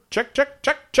Check, check,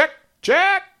 check, check,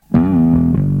 check.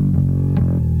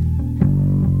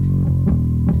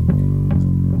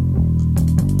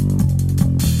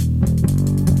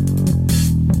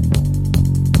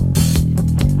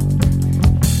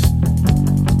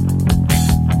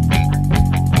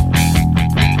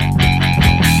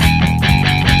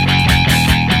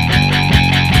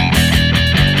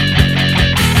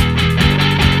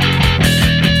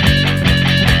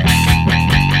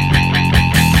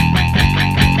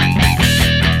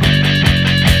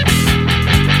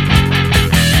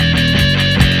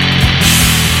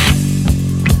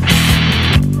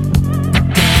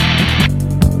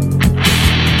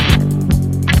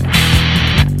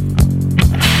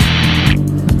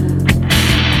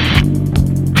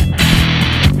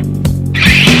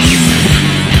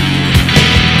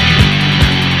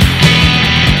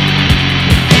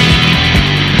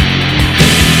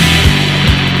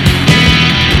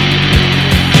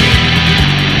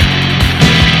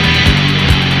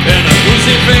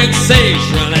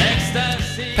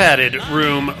 Padded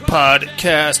Room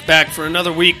Podcast, back for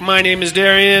another week. My name is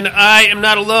Darian. I am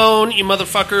not alone, you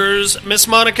motherfuckers. Miss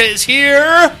Monica is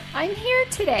here. I'm here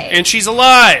today. And she's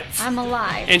alive. I'm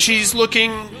alive. And she's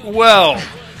looking well.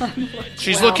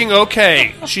 She's looking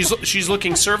okay. She's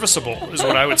looking serviceable, is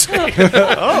what I would say.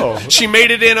 Oh. She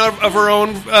made it in of her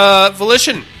own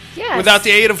volition. Yes. Without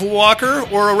the aid of a walker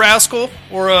or a rascal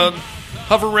or a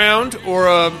hover round or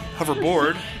a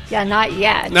hoverboard. Yeah, not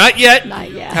yet. Not yet?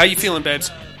 Not yet. How you feeling, babes?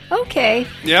 Okay.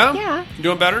 Yeah? Yeah. You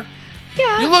doing better?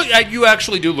 Yeah. You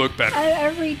actually do look better.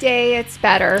 Every day it's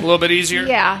better. A little bit easier?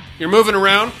 Yeah. You're moving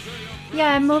around?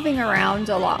 Yeah, I'm moving around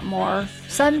a lot more.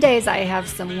 Some days I have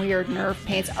some weird nerve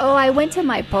pains. Oh, I went to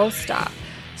my post-op,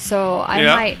 so I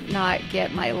might not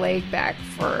get my leg back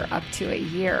for up to a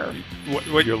year.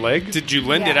 What Your leg? Did you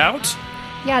lend it out?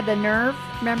 Yeah, the nerve.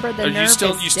 Remember the nerve You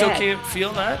still dead. can't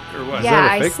feel that, or what?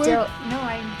 Yeah, that a fake leg? No,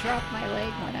 I drop my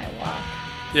leg when I walk.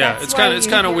 Yeah, That's it's why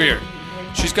kind of you weird.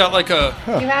 hear- She's got like a.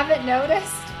 You haven't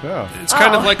noticed? Yeah. It's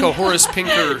kind of like a Horace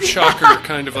Pinker shocker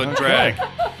kind of a drag.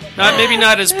 Maybe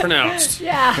not as pronounced.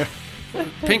 Yeah.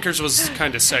 Pinker's was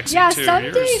kind of sexy Yeah, too. some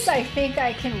Yours- days I think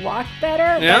I can walk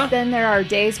better, Yeah? but then there are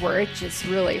days where it just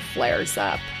really flares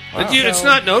up. It's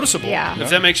not noticeable. Yeah. If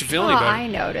that makes you feel any better. I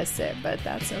notice it, but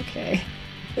that's okay.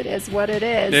 It is what it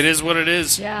is. It is what it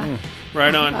is. Yeah.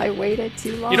 Right on. I waited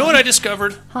too long. You know what I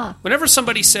discovered? Huh. Whenever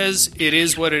somebody says it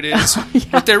is what it is,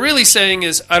 what they're really saying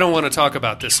is, I don't want to talk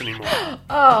about this anymore.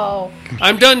 Oh.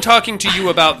 I'm done talking to you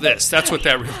about this. That's what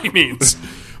that really means.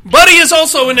 Buddy is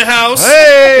also in the house.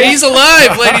 Hey! He's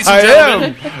alive, ladies and I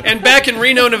gentlemen. And back in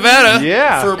Reno, Nevada.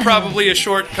 Yeah. For probably a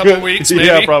short couple of weeks, maybe.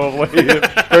 Yeah, probably.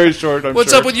 Very short, I'm What's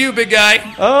sure. up with you, big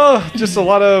guy? Oh, just a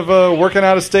lot of working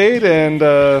out of state and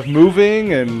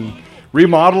moving and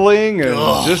remodeling and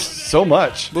just so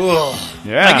much. Ugh.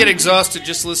 Yeah. I get exhausted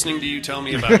just listening to you tell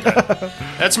me about that.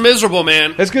 That's miserable,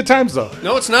 man. It's good times, though.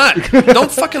 No, it's not.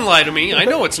 Don't fucking lie to me. I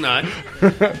know it's not.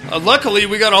 Luckily,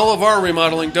 we got all of our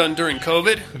remodeling done during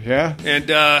COVID. Yeah. And,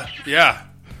 yeah,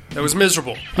 it was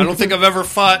miserable. I don't think I've ever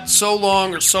fought so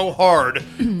long or so hard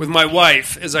with my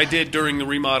wife as I did during the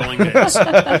remodeling days.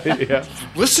 Yeah.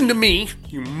 Listen to me,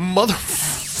 you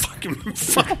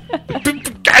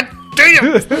motherfucking... God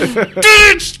damn!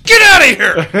 Get out of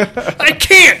here! I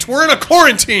can't! We're in a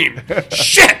quarantine!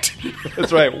 Shit!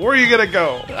 That's right. Where are you going to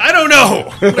go? I don't know.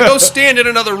 I'm going to go stand in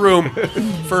another room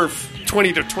for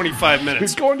 20 to 25 minutes.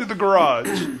 He's going to the garage.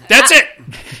 That's it!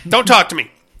 Don't talk to me.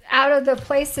 Out of the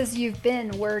places you've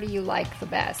been, where do you like the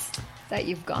best that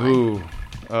you've gone? Ooh,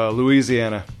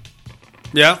 Louisiana.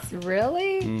 Yeah?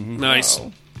 Really? Nice.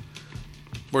 Oh.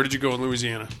 Where did you go in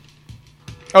Louisiana?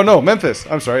 Oh, no, Memphis.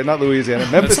 I'm sorry, not Louisiana.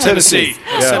 Memphis, That's Tennessee.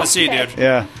 That's Yeah. Tennessee, dude.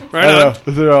 Yeah. Right I on. know.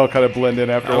 They're all kind of blend in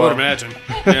after I a would while. imagine.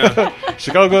 Yeah.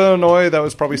 Chicago, Illinois, that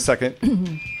was probably second.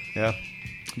 Yeah.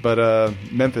 But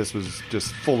Memphis was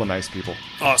just full of nice people.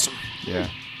 Awesome. Yeah.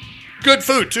 Good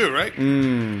food, too, right?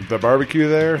 The barbecue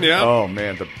there? Yeah. Oh,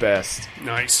 man, the best.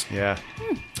 Nice. Yeah.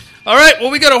 All right, well,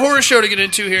 we got a horror show to get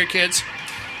into here, kids.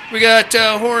 We got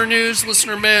horror news,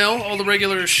 listener mail, all the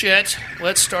regular shit.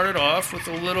 Let's start it off with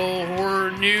a little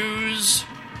horror news.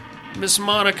 Miss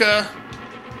Monica,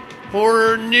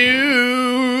 horror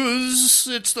news.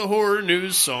 It's the horror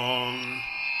news song.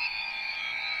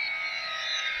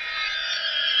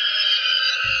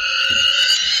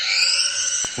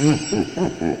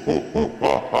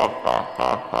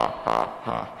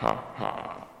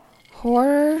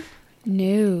 Horror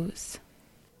news.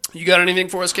 You got anything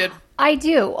for us, kid? I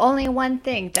do. Only one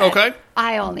thing that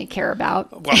I only care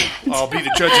about. Well, I'll be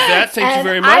the judge of that. Thank you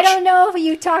very much. I don't know if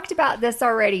you talked about this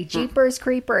already. Jeepers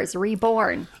Creepers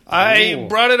Reborn. I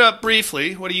brought it up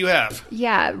briefly. What do you have?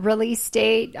 Yeah, release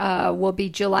date will be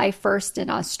July 1st in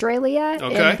Australia,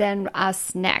 and then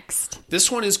us next.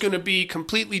 This one is going to be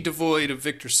completely devoid of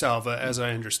Victor Salva, as I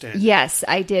understand. Yes,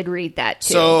 I did read that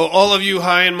too. So all of you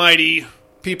high and mighty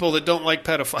people that don't like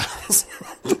pedophiles,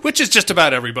 which is just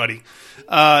about everybody.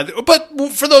 But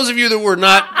for those of you that were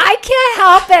not, I can't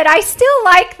help it. I still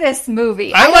like this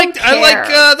movie. I like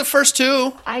the first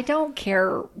two. I don't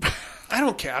care. I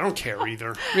don't care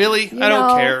either. Really, I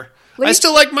don't care. I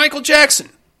still like Michael Jackson.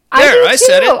 I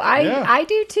said it. I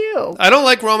do too. I don't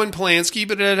like Roman Polanski,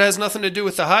 but it has nothing to do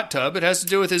with the hot tub. It has to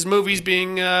do with his movies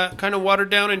being kind of watered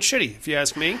down and shitty, if you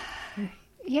ask me.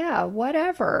 Yeah,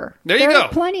 whatever. There are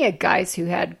plenty of guys who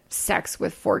had sex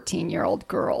with 14-year-old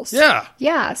girls. Yeah.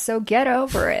 Yeah, so get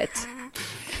over it.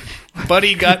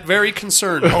 Buddy got very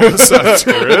concerned all of a sudden.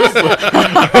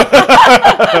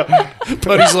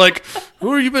 Buddy's like,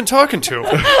 who have you been talking to?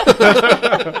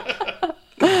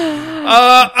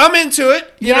 I'm into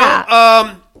it. You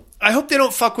know, I hope they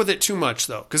don't fuck with it too much,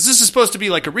 though, because this is supposed to be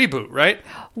like a reboot, right?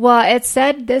 Well, it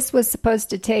said this was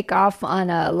supposed to take off on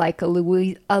a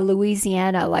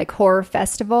Louisiana horror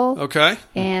festival. Okay.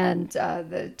 And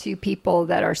the two people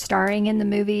that are starring in the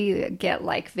movie get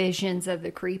visions of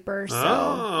the creeper. So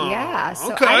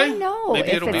I don't know if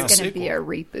it's going to be a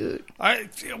reboot.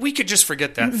 We could just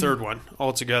forget that third one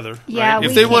altogether. Yeah, right?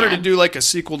 If they wanted to do a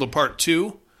sequel to part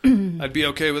 2, I'd be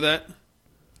okay with that.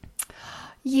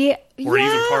 Yeah, or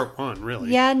even part 1,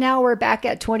 really. Yeah, now we're back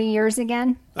at 20 years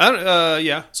again.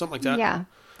 Yeah, something like that. Yeah,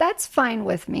 that's fine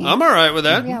with me. I'm all right with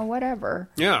that. Yeah, whatever.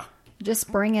 Yeah.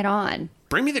 Just bring it on.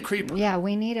 Bring me the creeper. Yeah,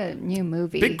 we need a new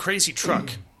movie. Big crazy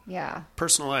truck. Yeah.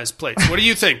 Personalized plates. What do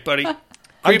you think, buddy?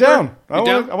 I'm down. I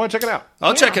want to check it out.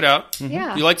 I'll check it out. Mm-hmm.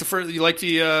 Yeah. You like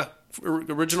the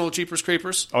original Jeepers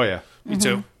Creepers? Oh, yeah. Me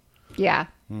too. Yeah.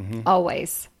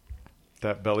 Always.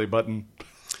 That belly button.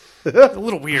 A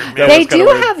little weird, man. They do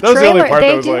have trailer.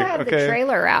 They do have the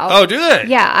trailer out. Oh, do they?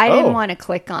 Yeah, I didn't want to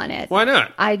click on it. Why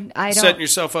not? I don't. Setting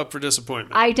yourself up for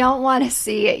disappointment. I don't want to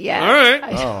see it yet. All right.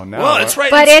 Oh no. Well, it's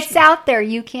right. But it's out there.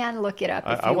 You can look it up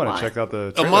if you want. I want to check out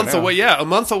the trailer a month now. away. Yeah, a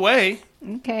month away.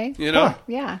 Okay. You know.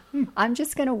 Yeah. I'm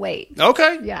just gonna wait.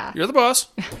 Okay. Yeah. You're the boss.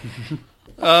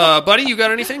 Buddy, you got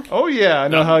anything? Oh yeah, I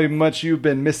know how much you've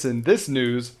been missing this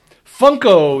news.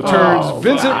 Funko turns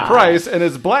Vincent Price and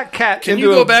his black cat Can into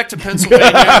you go back to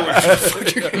Pennsylvania?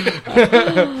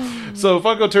 So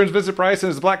Funko turns Vincent Price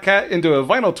and his black cat into a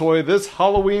vinyl toy this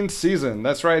Halloween season.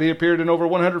 That's right, he appeared in over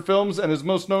 100 films and is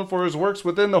most known for his works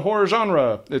within the horror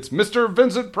genre. It's Mr.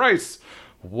 Vincent Price.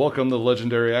 Welcome the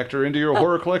legendary actor into your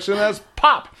horror collection as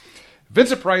Pop.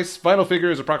 Vincent Price vinyl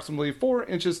figure is approximately 4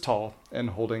 inches tall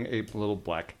and holding a little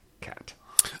black cat.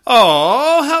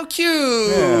 Oh, how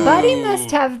cute! Yeah. Buddy must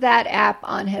have that app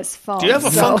on his phone. Do you have a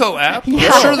Funko app?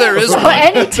 Yeah. I'm sure there is one.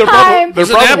 Anytime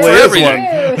There's an app for everything.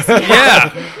 everything. Yeah.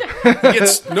 He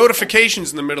gets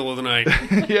notifications in the middle of the night.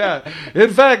 Yeah.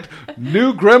 In fact,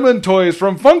 new Gremlin toys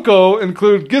from Funko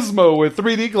include Gizmo with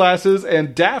 3D glasses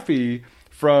and Daffy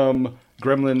from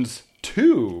Gremlins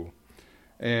 2.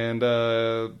 And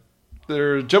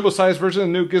their jumbo-sized version of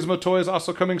the new Gizmo toys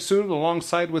also coming soon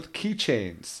alongside with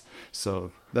keychains.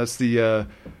 So that's the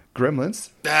Gremlins.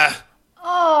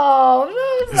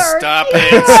 Oh, those are Stop cute.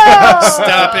 it.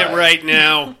 Stop it right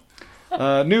now.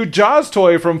 New Jaws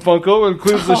toy from Funko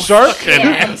includes the shark,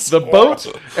 the boat,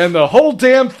 and the whole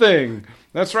damn thing.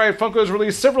 That's right, Funko has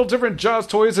released several different Jaws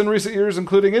toys in recent years,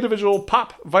 including individual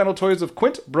pop vinyl toys of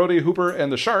Quint, Brody, Hooper,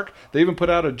 and the shark. They even put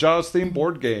out a Jaws-themed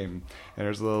board game. And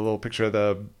there's a little picture of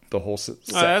the whole set.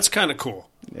 That's kind of cool.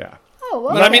 Yeah. Oh,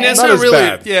 okay. But I mean, it's not as really...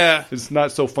 bad. Yeah. It's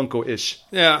not so Funko-ish.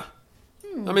 Yeah.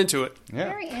 I'm into it. Yeah.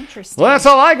 Very interesting. Well, that's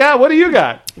all I got. What do you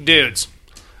got? Dudes,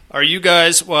 are you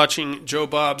guys watching Joe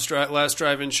Bob's last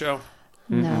drive-in show?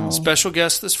 No. Special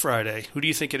guest this Friday. Who do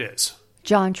you think it is?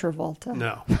 John Travolta.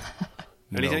 No.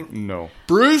 Anything? No.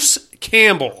 Bruce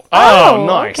Campbell. Oh,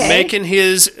 nice. okay. Making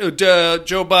his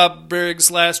Joe Bob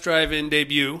Briggs last drive-in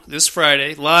debut this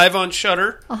Friday, live on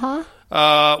Shudder. Uh-huh.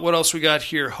 What else we got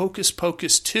here? Hocus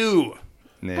Pocus 2.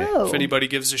 Nah. Oh. If anybody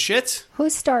gives a shit.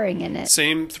 Who's starring in it?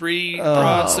 Same 3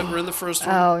 broads that were in the first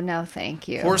one. Oh, no, thank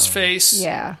you. Horseface.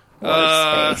 Yeah.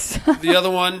 Horseface. The other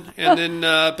one, and then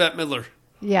Bette Midler.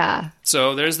 Yeah.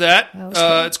 So there's that.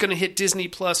 Okay. It's going to hit Disney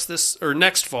Plus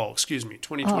next fall,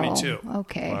 2022. Oh,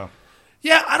 okay. Wow.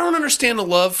 Yeah, I don't understand the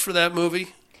love for that movie.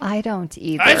 I don't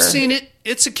either. I've seen it.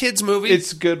 It's a kid's movie.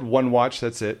 It's good. One watch.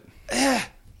 That's it.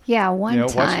 Yeah, one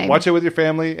time. Watch it with your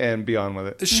family and be on with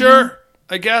it. Sure.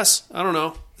 I guess. I don't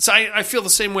know. So I feel the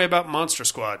same way about Monster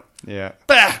Squad. Yeah.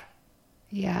 Bah!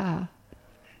 Yeah.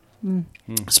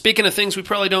 Speaking of things we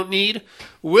probably don't need,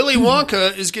 Willy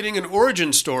Wonka is getting an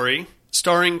origin story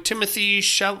starring Timothy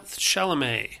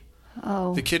Chalamet,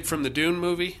 the kid from the Dune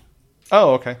movie.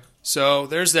 Oh, okay. So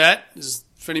there's that.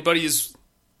 If anybody is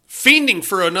fiending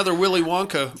for another Willy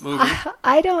Wonka movie.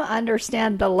 I don't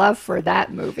understand the love for that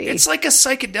movie. It's like a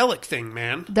psychedelic thing,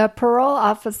 man. The parole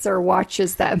officer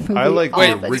watches that movie all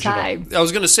the time. I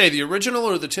was going to say the original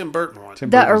or the Tim Burton one?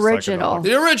 The original.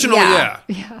 The original, yeah.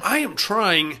 Yeah. I am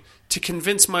trying to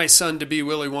convince my son to be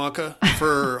Willy Wonka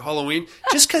for Halloween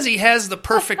just because he has the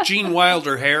perfect Gene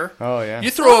Wilder hair. Oh, yeah. You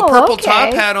throw a purple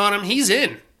top hat on him, he's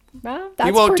in. Well, that's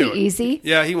he won't pretty do it. Easy.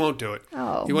 Yeah, he won't do it.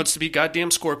 Oh. He wants to be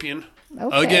goddamn Scorpion.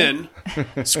 Okay. Again.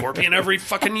 Scorpion every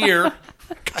fucking year.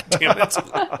 God damn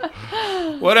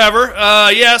it. Whatever.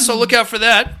 So look out for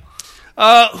that.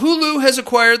 Hulu has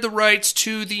acquired the rights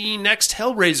to the next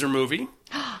Hellraiser movie.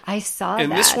 I saw that.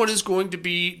 And this one is going to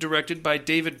be directed by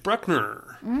David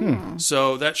Bruckner.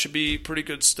 So that should be pretty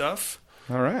good stuff.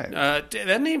 All right.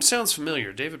 That name sounds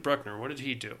familiar. David Bruckner. What did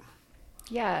he do?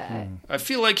 Yeah. I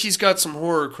feel like he's got some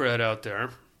horror cred out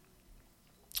there.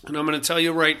 And I'm going to tell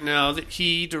you right now that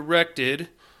he directed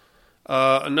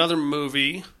another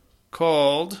movie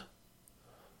called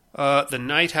The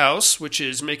Night House, which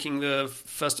is making the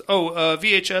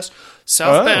VHS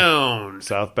Southbound.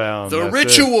 Southbound. The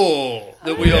Ritual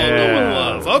that we all know and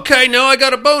love. Okay, now I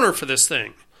got a boner for this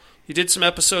thing. He did some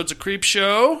episodes of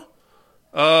Creepshow.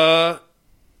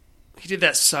 He did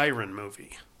that Siren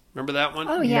movie. Remember that one?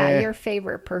 Oh, yeah, your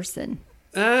favorite person.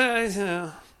 I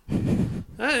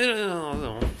don't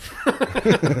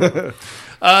know.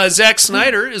 Zack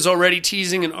Snyder is already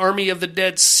teasing an Army of the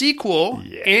Dead sequel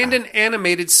and an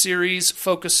animated series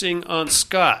focusing on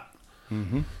Scott.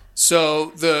 Mm-hmm.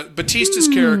 So the Batista's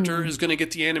character is going to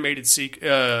get the animated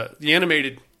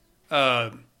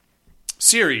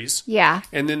series. Yeah.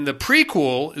 And then the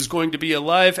prequel is going to be a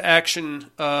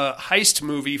live-action heist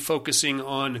movie focusing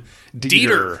on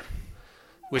Dieter,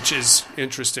 which is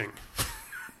interesting.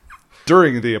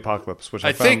 During the apocalypse, which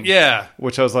I found, think,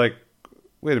 which I was like,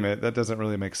 wait a minute, that doesn't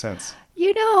really make sense.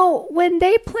 You know, when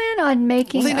they plan on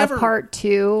making a part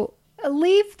 2,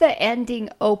 leave the ending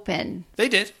open. They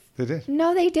did. They did.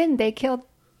 No, they didn't. They killed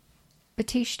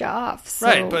Batista off. So.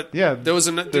 Right, but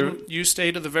didn't you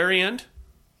stay to the very end?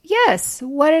 Yes.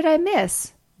 What did I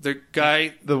miss? The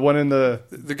guy, the one in the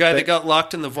guy that got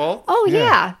locked in the vault. Oh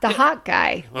yeah, the hot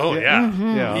guy. Oh yeah,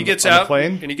 Mm-hmm. yeah. He gets out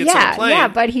plane, and he gets on the plane. Yeah,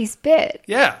 but he's bit.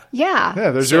 Yeah.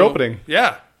 There's your opening.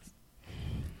 Yeah,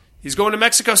 he's going to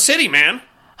Mexico City, man.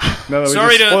 No,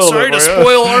 sorry to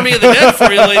spoil Army of the Dead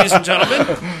for you, ladies and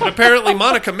gentlemen. But apparently,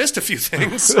 Monica missed a few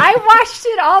things. I watched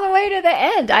it all the way to the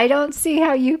end. I don't see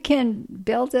how you can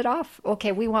build it off.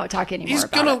 Okay, we won't talk anymore. He's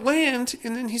going to land,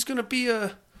 and then he's going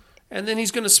to and then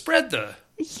he's going to spread the.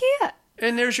 Yeah.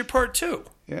 And there's your part 2.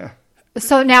 Yeah.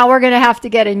 So now we're going to have to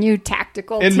get a new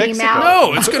tactical team Mexico? out.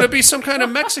 No, it's going to be some kind of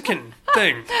Mexican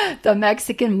thing. The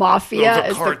Mexican mafia.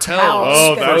 The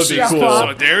cartel. That would be cool.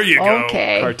 Oh, there you go.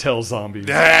 Okay. Cartel zombies.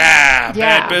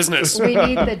 Bad business. We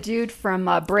need the dude from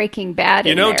Breaking Bad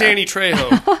in there. Danny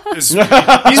Trejo.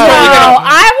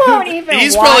 I won't even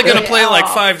He's probably going to play like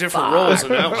 5 different roles in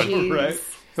that one. Jeez. Right.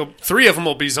 3 of them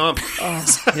will be zombies.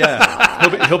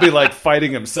 Yeah. He'll be like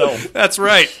fighting himself. That's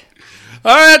right.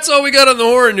 All right, that's all we got on the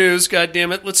horror news,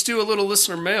 goddammit. Let's do a little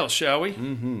listener mail, shall we?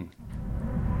 Mm-hmm.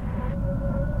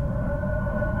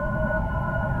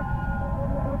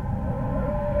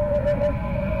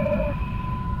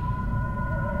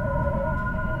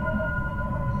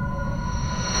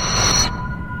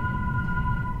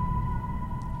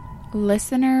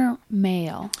 Listener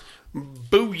mail.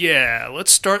 Booyah.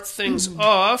 Let's start things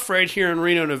off right here in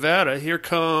Reno, Nevada. Here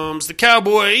comes the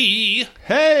cowboy.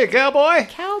 Hey, cowboy.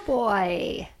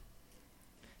 Cowboy.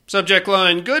 Subject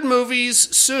line, good movies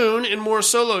soon and more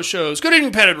solo shows. Good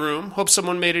evening, Petted Room. Hope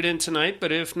someone made it in tonight,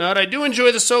 but if not, I do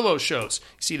enjoy the solo shows.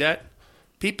 See that?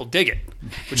 People dig it,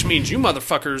 which means you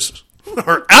motherfuckers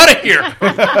are out of here.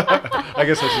 I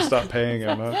guess I should stop paying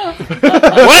him, huh?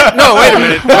 What? No, wait a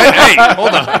minute. Hey,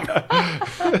 hold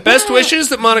on. Best wishes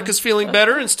that Monica's feeling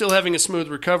better and still having a smooth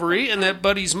recovery, and that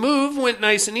Buddy's move went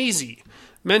nice and easy.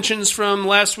 Mentions from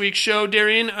last week's show,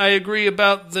 Darian. I agree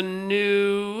about the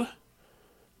new...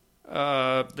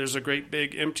 there's a great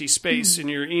big empty space in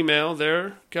your email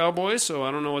there, cowboy, so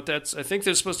I don't know what that's... I think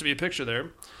there's supposed to be a picture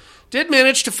there. Did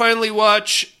manage to finally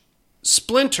watch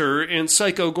Splinter and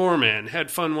Psycho Gorman.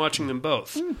 Had fun watching them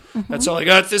both. That's all I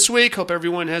got this week. Hope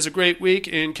everyone has a great week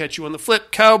and catch you on the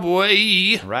flip,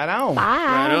 cowboy. Right on. Bye.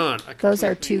 Right on. Those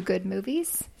are two good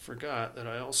movies. Forgot that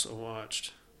I also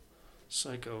watched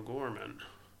Psycho Gorman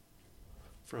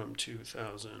from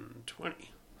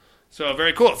 2020. So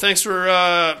very cool. Thanks for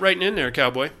writing in there,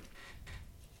 cowboy.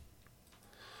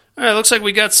 All right, looks like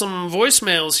we got some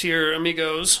voicemails here,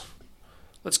 amigos.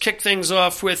 Let's kick things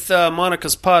off with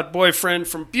Monica's pod boyfriend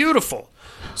from beautiful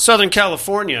Southern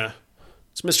California.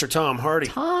 It's Mr. Tom Hardy.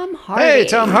 Tom Hardy. Hey,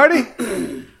 Tom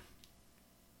Hardy.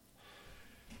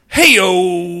 Hey-yo!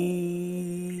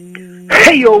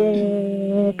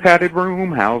 Hey-yo! Padded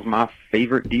room. How's my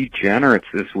favorite degenerates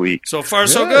this week? So far,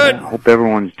 so good. Hope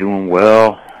everyone's doing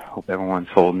well. Hope everyone's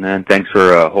holding in. Thanks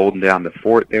for holding down the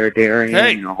fort there, Darian.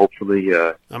 Hey. Hopefully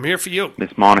I'm here for you.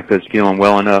 Miss Monica's feeling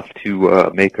well enough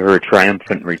to make her a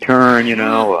triumphant return,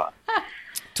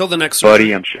 Till the next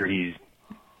Buddy, I'm sure he's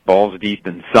balls deep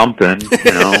in something,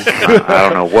 I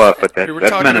don't know what, but We were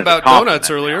that's talking meant as a about compliment donuts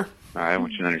earlier. now. I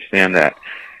want you to understand that.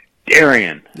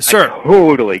 Darian, Yes, sir. I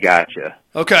totally got you.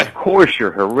 Okay. Of course,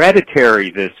 you're Hereditary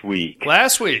this week.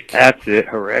 Last week. That's it,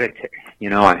 Hereditary.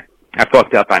 I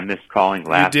fucked up. I missed calling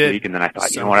last did. week, and then I thought,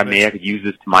 Son what, I of a may have to use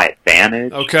this to my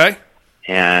advantage. Okay.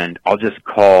 And I'll just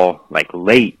call,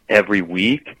 late every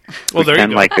week. Well, there you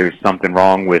Pretend go. like there's something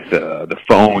wrong with the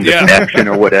phone, the Yeah. connection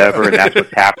or whatever, and that's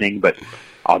what's happening. But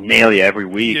I'll nail you every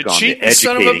week You on cheating the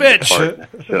son of a educating bitch.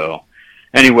 department. So,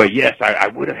 anyway, yes, I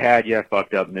would have had you. I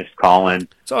fucked up, missed calling.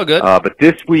 It's all good. But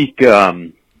this week,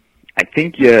 I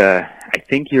think you're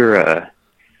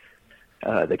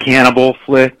the cannibal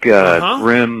flick,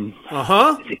 Grim.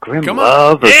 Is it Grim Come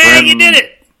Love? on. Or Yeah, Grim, you did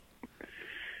it.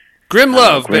 Grim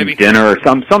Love, Grim baby. Dinner or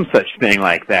some such thing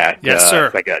like that. Yes, sir.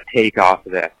 It's like a take off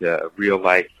of that real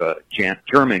life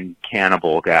German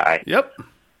cannibal guy. Yep.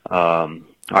 I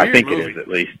think movie. it is at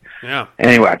least. Yeah.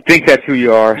 Anyway, I think that's who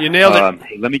you are. You nailed it.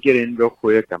 Hey, let me get in real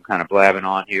quick. I'm kind of blabbing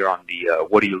on here on the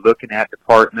what are you looking at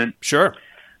department. Sure.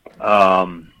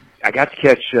 I got to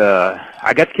catch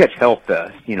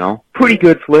Hellfest, pretty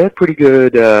good flick, pretty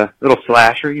good little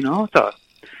slasher, I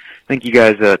think you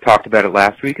guys talked about it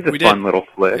last week. It's a We fun did. little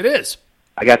flick. It is.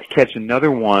 I got to catch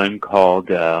another one called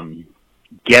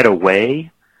Getaway.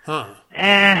 Huh.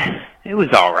 It was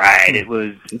all right. It's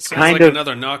Sounds kind like of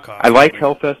another knockoff. I like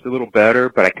Hellfest a little better,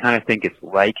 but I kind of think it's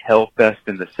like Hellfest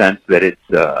in the sense that it's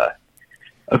a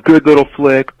good little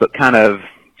flick, but kind of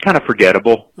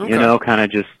forgettable. Okay. Kind of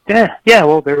just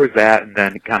well, there was that, and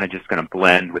then kind of just going to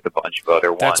blend with a bunch of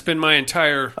other ones. That's been my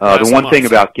entire The last one month. thing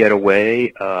about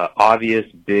Getaway, obvious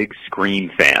big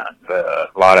Scream fans, a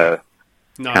lot of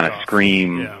kind of Knockoff.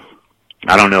 Scream. Yeah.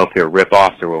 I don't know if they're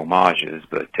rip-offs or homages,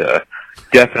 but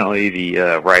definitely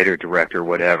the writer, director,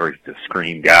 whatever, he's a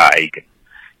Scream guy.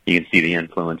 You can see the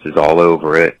influences all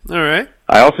over it. All right.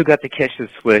 I also got to catch this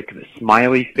flick, The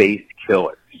Smiley Face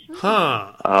Killers.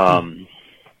 Huh.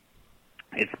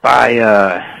 It's by,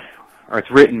 or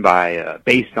it's written by,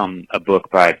 based on a book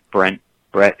by Bret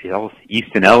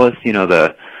Easton Ellis,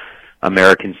 the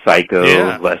American Psycho,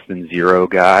 Yeah. Less Than Zero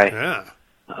guy.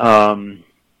 Yeah.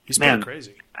 He's Man. been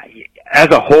crazy. As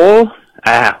a whole,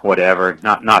 whatever,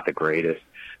 not the greatest,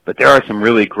 but there are some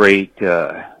really great,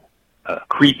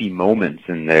 creepy moments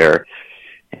in there,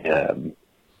 kind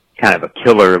of a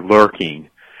killer lurking,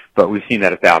 but we've seen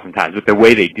that 1,000 times. But the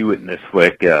way they do it in this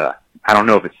flick, I don't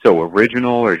know if it's so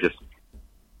original or just...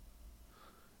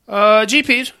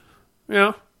 GP'd.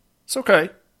 Yeah. It's okay.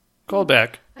 Call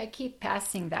back. I keep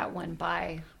passing that one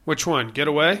by. Which one?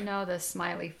 Getaway? No, the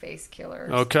smiley face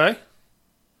killers. Okay.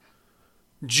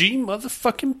 G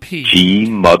motherfucking P. G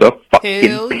motherfucking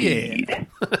Hell P'd.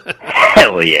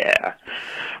 Hell yeah.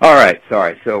 All right,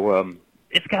 sorry. So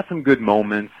it's got some good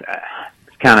moments.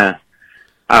 It's kind of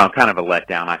a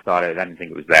letdown. I didn't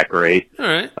think it was that great. All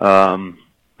right.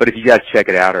 But if you guys check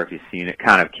it out or if you've seen it,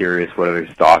 kind of curious what other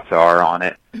thoughts are on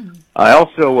it. I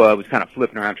also was kind of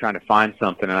flipping around trying to find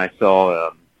something, and I saw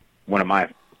one of my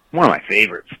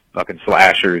favorite fucking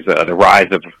slashers, The Rise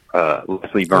of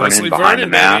Leslie Vernon, Leslie Behind Vernon,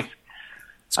 the Mask. baby.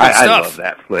 It's good I stuff. love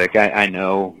that flick. I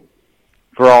know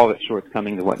for all its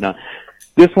shortcomings and whatnot.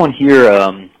 This one here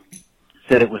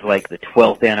said it was like the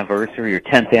 12th anniversary or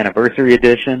 10th anniversary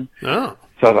edition. Oh.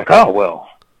 So I was like, oh, well,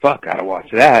 fuck, gotta watch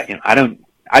that. I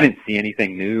didn't see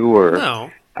anything new or No.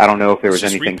 I don't know if there was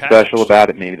It's just anything repackaged. special about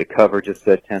it. Maybe the cover just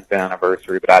said 10th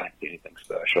anniversary, but I didn't see anything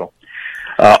special.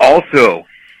 Also,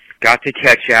 got to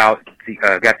catch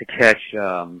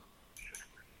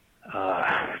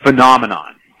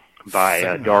Phenomenon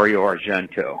by Dario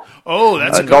Argento. Oh,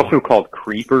 that's a It's good also one. called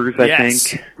Creepers, I Yes.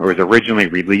 think, or was originally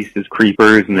released as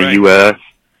Creepers in the Right. U.S.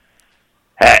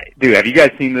 Hey, dude, have you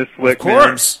guys seen this flick? Of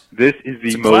course. Man? This is the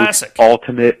It's a most classic.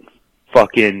 ultimate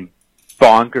fucking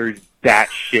bonkers,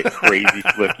 batshit crazy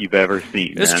flick you've ever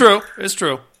seen. It's man. true. It's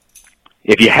true.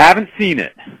 If you haven't seen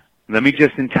it, let me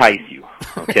just entice you,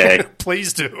 okay?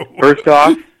 Please do. First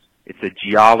off, it's a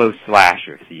giallo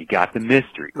slasher, so you got the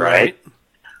mystery, right?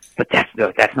 But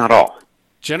that's not all.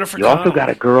 Jennifer You also Connelly. got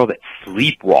a girl that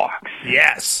sleepwalks.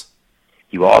 Yes.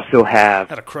 You also have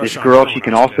Had a crush this on girl, her she when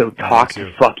can I was also kid. talk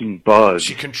to fucking bugs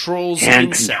She controls and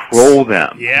insects. control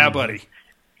them. Yeah, buddy.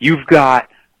 You've got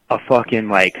a fucking,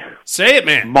 like, Say it,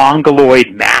 man.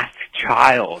 mongoloid masked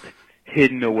child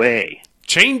hidden away.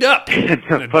 Chained up And in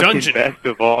the a fucking dungeon. best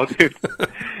of all, dude,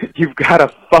 you've got a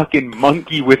fucking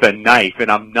monkey with a knife,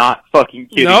 and I'm not fucking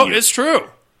kidding No, you. it's true.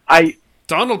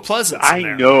 Donald Pleasance. in I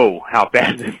there. know how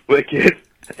bad this flick is,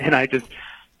 and I just,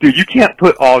 dude, you can't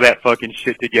put all that fucking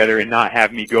shit together and not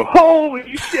have me go,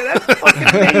 holy shit, that's fucking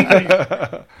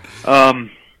amazing.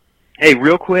 Hey,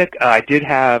 real quick, I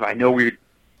know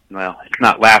it's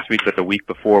not last week, but the week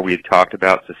before we had talked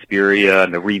about Suspiria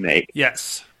and the remake,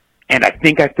 Yes. and I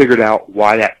think I figured out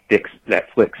why that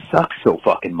flick sucks so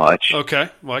fucking much, Okay.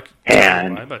 Well,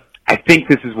 and but I think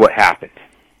this is what happened.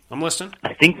 I'm listening.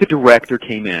 I think the director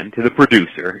came in to the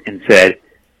producer and said,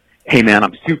 hey man,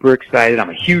 I'm super excited. I'm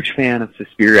a huge fan of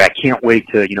Suspiria. I can't wait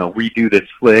to, redo this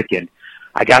flick. And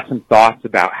I got some thoughts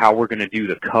about how we're going to do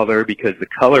the color, because the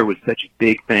color was such a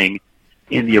big thing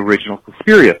in the original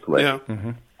Suspiria flick.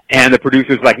 Yeah. And the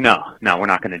producer's like, no, we're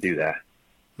not going to do that.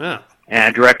 Yeah.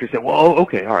 And the director said, well,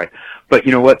 okay, all right. But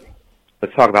you know what?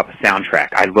 Let's talk about the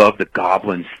soundtrack. I love the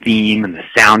Goblins theme and the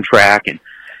soundtrack, and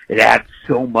it adds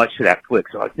so much to that flick.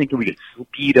 So I was thinking we could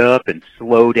speed up and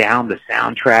slow down the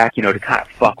soundtrack, to kind of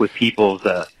fuck with people's...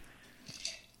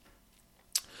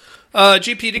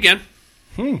 GP'd again.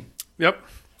 Yep.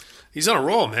 He's on a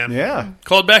roll, man. Yeah.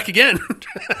 Called back again.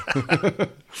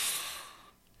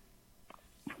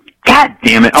 God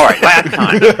damn it. All right, last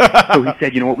time. So he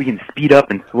said, you know what, we can speed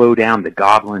up and slow down the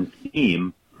Goblin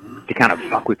theme to kind of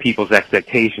fuck with people's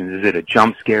expectations. Is it a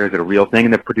jump scare? Is it a real thing?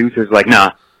 And the producer's like, no,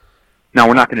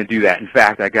 we're not going to do that. In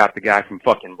fact, I got the guy from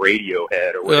fucking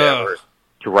Radiohead or whatever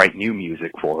to write new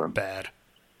music for him. Bad.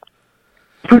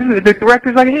 The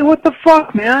director's like, hey, what the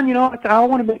fuck, man? I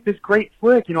want to make this great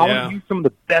flick. I want to use some of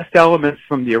the best elements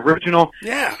from the original.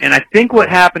 Yeah. And I think what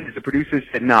happened is the producer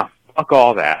said, no, fuck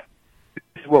all that.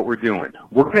 This is what we're doing.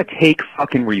 We're going to take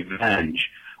fucking revenge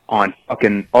on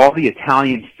fucking all the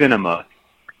Italian cinema,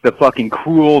 the fucking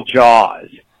Cruel Jaws,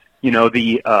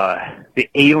 the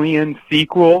Alien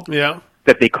sequel. Yeah.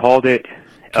 That they called it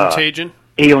Contagion.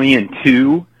 Alien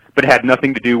 2, but it had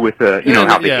nothing to do with how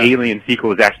the Alien sequel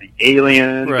was actually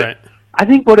Alien. Right. But I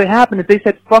think what had happened is they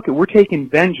said, fuck it, we're taking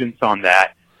vengeance on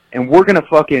that, and we're going to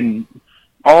fucking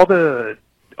all the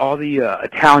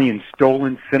Italian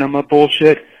stolen cinema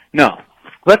bullshit. No.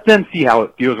 Let them see how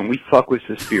it feels when we fuck with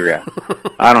Suspiria.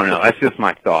 I don't know. That's just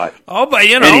my thought. Oh, but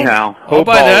Anyhow, hope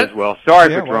all is well.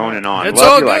 Sorry for droning on. It's Love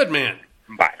all you good, man.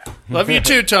 Bye now. Love you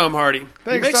too, Tom Hardy.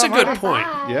 He makes Tom a good Hardy. point.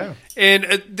 Yeah. And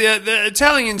the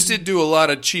Italians did do a lot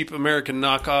of cheap American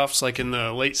knockoffs, like in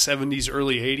the late 70s,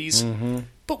 early 80s.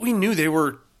 But we knew they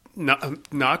were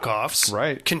knockoffs.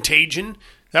 Right. Contagion.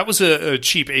 That was a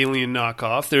cheap alien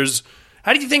knockoff.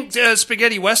 How do you think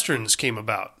spaghetti westerns came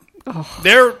about?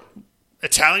 They're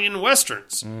Italian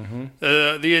westerns.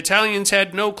 The Italians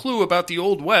had no clue about the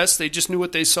Old West. They just knew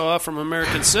what they saw from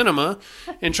American cinema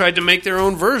and tried to make their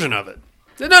own version of it.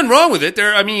 There's nothing wrong with it.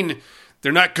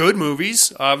 They're not good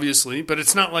movies, obviously, but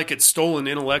it's not like it's stolen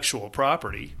intellectual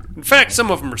property. In fact, some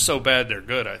of them are so bad they're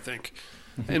good, I think.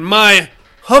 In my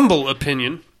humble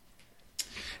opinion.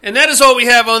 And that is all we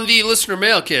have on the listener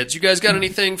mail, kids. You guys got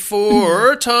anything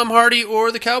for Tom Hardy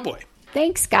or the Cowboy?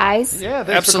 Thanks, guys. Yeah,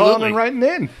 thanks Absolutely. for calling and writing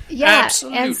in. Yeah,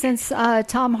 Absolutely. and since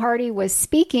Tom Hardy was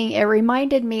speaking, it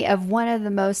reminded me of one of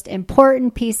the most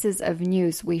important pieces of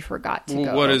news we forgot to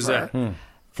go What is over. that?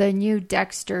 The new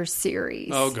Dexter series.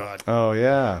 Oh, God. Oh,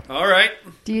 yeah. All right.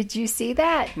 Did you see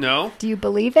that? No. Do you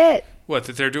believe it? What,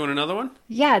 that they're doing another one?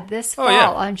 Yeah, this fall yeah.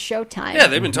 on Showtime. Yeah,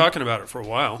 they've been talking about it for a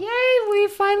while. Yay, we're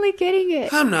finally getting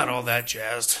it. I'm not all that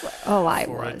jazzed. Oh, I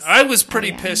for it. was. I was pretty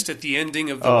yeah. pissed at the ending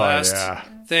of the last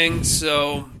thing,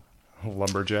 so...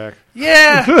 Lumberjack.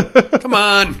 Yeah, come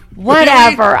on.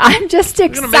 Whatever. I'm just You're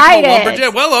gonna make him a excited.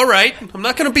 lumberjack. Well, all right. I'm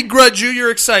not going to begrudge you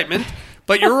your excitement,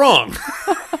 but you're wrong.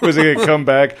 Was he going to come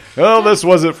back? Oh, this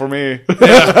wasn't for me. You know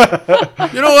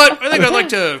what? I think I'd like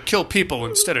to kill people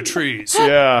instead of trees.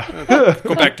 Yeah.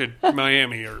 Go back to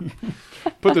Miami or...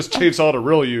 Put this chainsaw to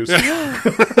real use.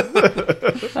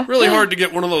 Really hard to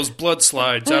get one of those blood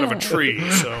slides out of a tree,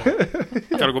 so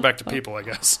got to go back to people, I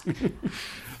guess.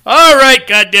 All right,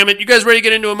 goddammit. You guys ready to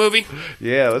get into a movie?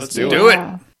 Yeah, let's do do it.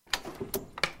 it.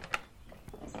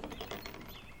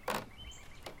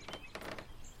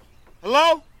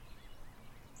 Hello?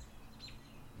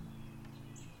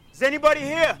 Is anybody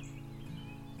here?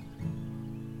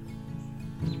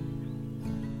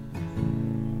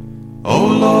 Oh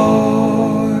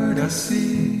Lord, I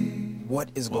see. What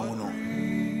is going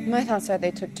on? My thoughts are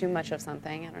they took too much of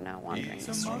something. I don't know, wandering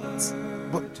the streets.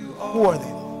 But who are they?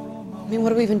 I mean, what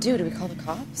do we even do? Do we call the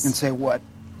cops? And say what?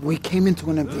 We came into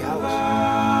an empty house.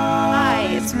 Hi,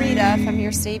 it's Rita from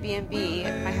your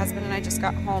AirBnB. My husband and I just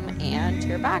got home, and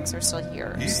your bags are still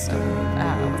here. So,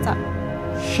 what's up?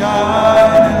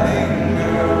 Shining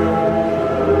girl.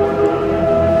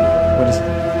 What is it?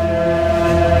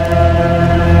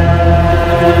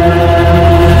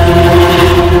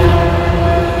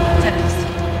 Dennis,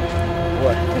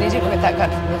 What? we need to go get that gun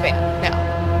from the van now.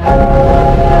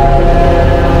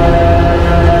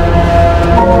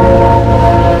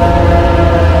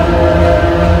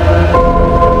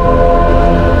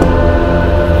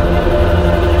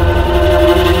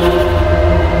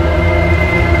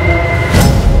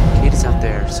 Kate is out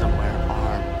there somewhere,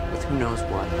 armed with who knows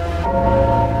what.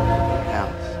 Your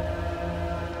house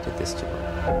did this to her.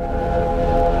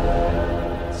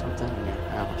 Something in your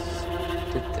house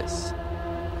did this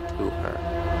to her.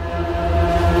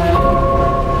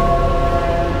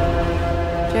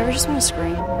 Do you ever just want to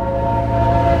scream?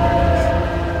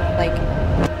 Like,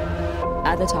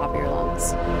 at the top of your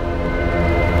lungs.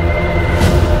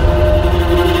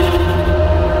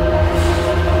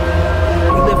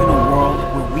 We live in a world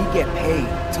where we get paid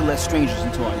to let strangers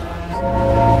into our lives.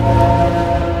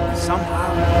 And somehow,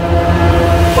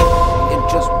 it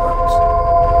just works.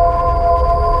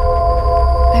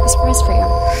 I have a surprise for you.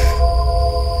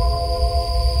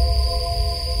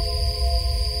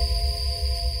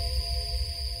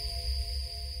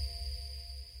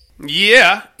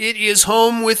 Yeah, it is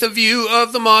Home with a View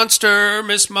of the Monster,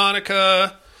 Miss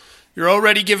Monica. You're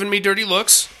already giving me dirty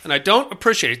looks, and I don't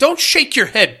appreciate it. Don't shake your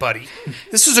head, buddy.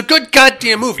 This is a good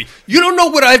goddamn movie. You don't know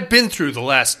what I've been through the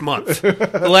last month,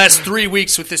 the last 3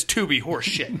 weeks with this Tubi horse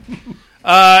shit.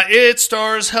 It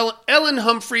stars Ellen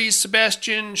Humphries,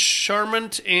 Sebastian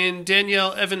Charmant, and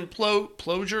Danielle Evan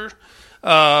Ploger.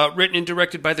 Written and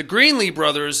directed by the Greenlee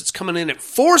brothers. It's coming in at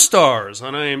 4 stars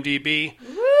on IMDb.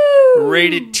 Woo!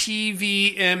 Rated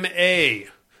TVMA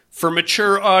for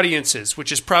mature audiences,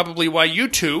 which is probably why you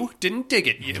two didn't dig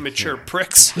it, you immature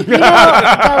pricks. You know, the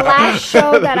last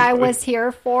show that I was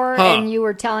here for, Huh. and you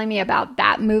were telling me about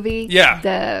that movie, Yeah.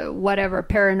 the whatever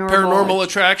Paranormal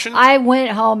Attraction? I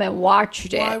went home and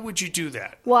watched it. Why would you do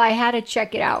that? Well, I had to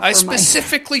check it out. I for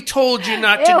specifically told you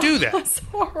not to do that. It was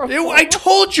horrible. I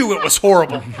told you it was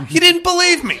horrible. You didn't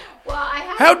believe me. Well, I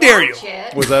had How to dare watch you?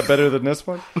 it. Was that better than this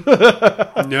one?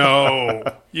 No.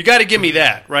 You got to give me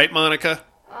that, right, Monica?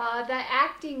 The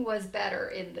acting was better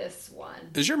in this one.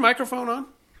 Is your microphone on?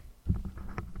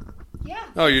 Yeah.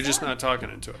 Oh, you're just not talking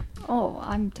into it. Oh,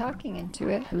 I'm talking into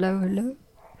it. Hello, hello.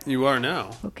 You are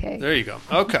now. Okay. There you go.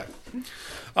 Okay.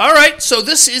 All right. So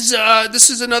this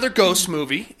is another ghost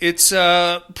movie. It's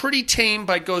pretty tame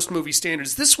by ghost movie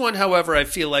standards. This one, however, I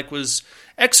feel like was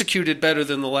executed better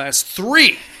than the last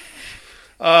 3.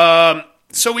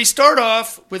 So we start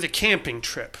off with a camping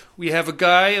trip. We have a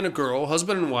guy and a girl,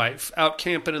 husband and wife, out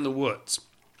camping in the woods.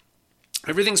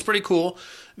 Everything's pretty cool.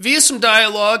 Via some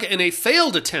dialogue and a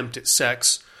failed attempt at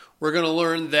sex, we're going to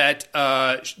learn that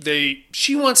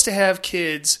she wants to have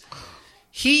kids.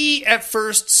 He, at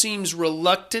first, seems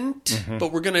reluctant,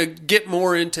 but we're going to get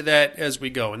more into that as we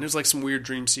go. And there's like some weird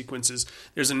dream sequences.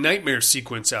 There's a nightmare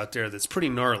sequence out there that's pretty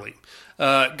gnarly.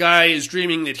 Guy is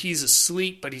dreaming that he's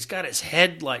asleep, but he's got his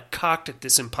head like cocked at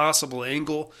this impossible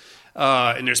angle.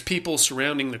 And there's people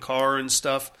surrounding the car and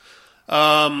stuff.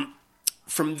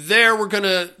 From there, we're going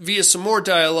to, via some more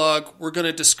dialogue, we're going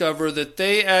to discover that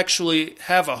they actually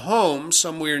have a home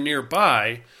somewhere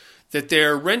nearby that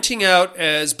they're renting out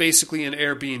as basically an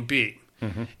Airbnb.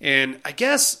 And I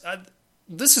guess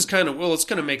this is kind of, well, it's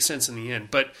going to make sense in the end.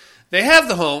 But they have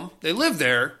the home, they live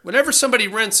there. Whenever somebody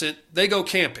rents it, they go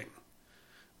camping,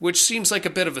 which seems like a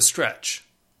bit of a stretch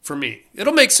for me.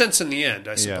 It'll make sense in the end,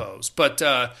 I suppose. Yeah. But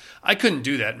I couldn't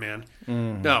do that, man.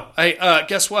 No.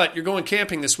 Guess what? You're going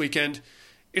camping this weekend.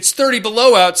 It's 30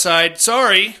 below outside.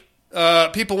 Sorry.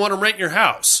 People want to rent your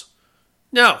house.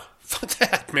 No. Fuck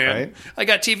that, man. Right? I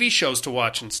got TV shows to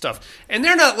watch and stuff. And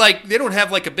they're not like, they don't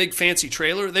have like a big fancy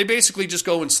trailer. They basically just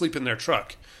go and sleep in their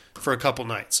truck for a couple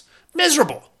nights.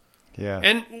 Miserable. Yeah.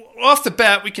 And off the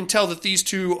bat, we can tell that these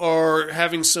two are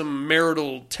having some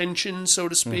marital tension, so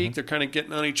to speak. They're kind of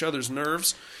getting on each other's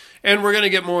nerves. And we're going to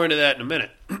get more into that in a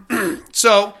minute.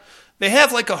 So they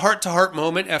have like a heart-to-heart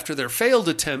moment after their failed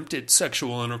attempt at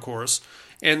sexual intercourse,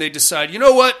 and they decide, you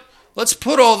know what? Let's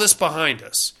put all this behind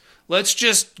us. Let's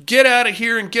just get out of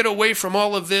here and get away from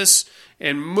all of this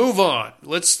and move on.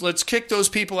 Let's kick those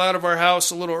people out of our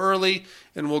house a little early,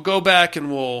 and we'll go back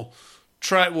and we'll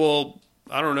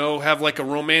I don't know, have like a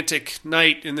romantic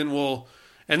night, and then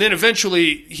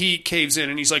eventually he caves in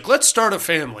and he's like, let's start a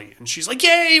family. And she's like,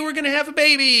 yay, we're going to have a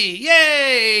baby.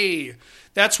 Yay.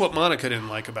 That's what Monica didn't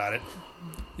like about it.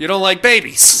 You don't like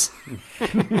babies.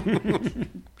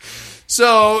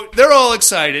 So they're all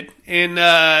excited,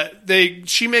 and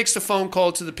she makes the phone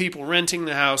call to the people renting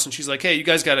the house, and she's like, hey, you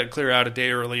guys got to clear out a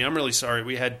day early. I'm really sorry.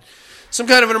 We had some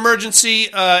kind of an emergency.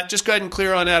 Just go ahead and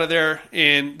clear on out of there.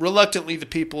 And reluctantly, the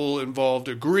people involved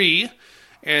agree,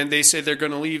 and they say they're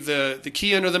going to leave the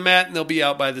key under the mat, and they'll be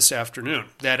out by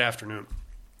that afternoon.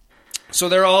 So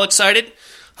they're all excited,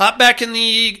 hop back in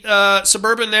the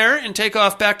Suburban there, and take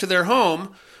off back to their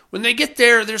home. When they get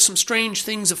there, there's some strange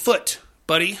things afoot,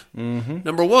 buddy. Mm-hmm.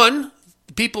 Number one,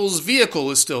 the people's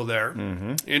vehicle is still there.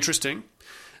 Mm-hmm. Interesting.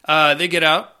 They get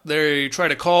out, they try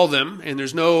to call them, and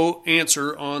there's no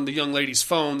answer on the young lady's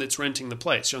phone that's renting the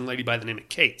place, young lady by the name of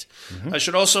Kate. Mm-hmm. I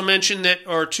should also mention that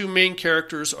our two main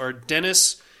characters are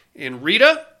Dennis and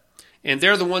Rita, and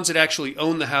they're the ones that actually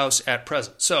own the house at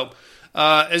present. So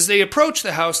as they approach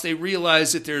the house, they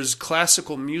realize that there's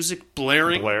classical music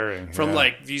blaring from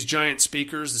like these giant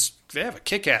speakers. They have a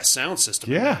kick-ass sound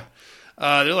system. Yeah.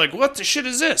 They're like, what the shit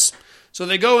is this? So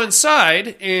they go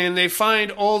inside, and they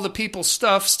find all the people's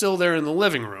stuff still there in the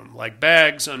living room, like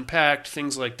bags unpacked,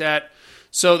 things like that.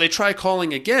 So they try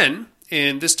calling again,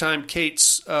 and this time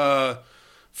Kate's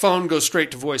phone goes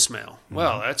straight to voicemail. Mm-hmm.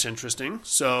 Well, that's interesting.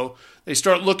 So they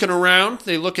start looking around.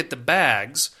 They look at the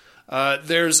bags.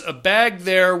 There's a bag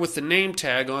there with the name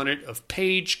tag on it of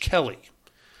Paige Kelly.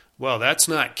 Well, that's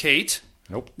not Kate.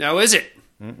 Nope. Now, is it?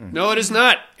 Mm-mm. No, it is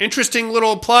not. Interesting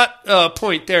little plot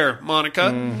point there, Monica.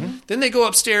 Mm-hmm. Then they go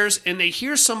upstairs, and they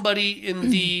hear somebody in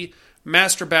the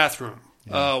master bathroom.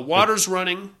 Yeah. Water's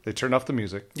running. They turn off the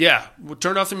music. Yeah,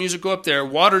 turn off the music, go up there.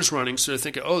 Water's running, so they're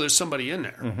thinking, oh, there's somebody in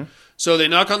there. Mm-hmm. So they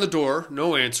knock on the door,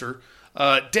 no answer.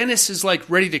 Dennis is like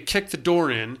ready to kick the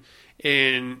door in,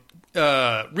 and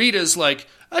Rita's like,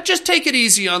 just take it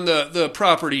easy on the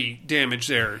property damage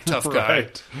there, tough guy.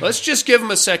 Right. Let's just give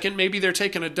them a second. Maybe they're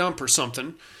taking a dump or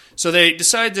something. So they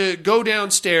decide to go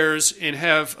downstairs and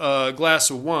have a glass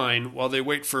of wine while they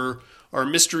wait for our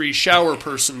mystery shower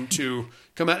person to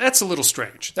come out. That's a little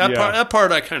strange. That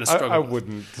part I kind of struggle with. I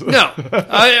wouldn't. No.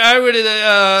 I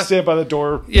would... stand by the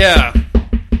door. Yeah.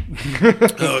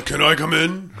 Can I come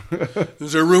in?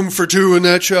 Is there room for two in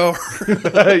that shower?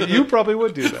 You probably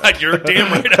would do that. You're damn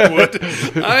right I would.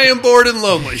 I am bored and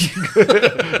lonely.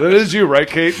 That is you, right,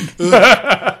 Kate?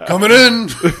 Coming in.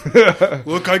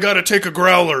 Look, I got to take a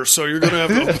growler, so you're going to have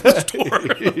to open this door.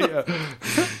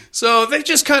 Yeah. So they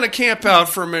just kind of camp out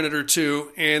for a minute or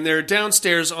two, and they're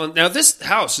downstairs on... Now, this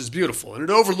house is beautiful, and it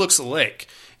overlooks a lake.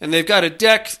 And they've got a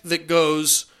deck that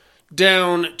goes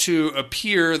down to a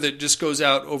pier that just goes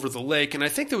out over the lake. And I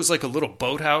think there was like a little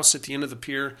boathouse at the end of the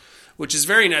pier, which is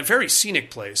very scenic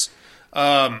place.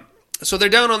 So they're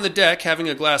down on the deck having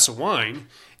a glass of wine,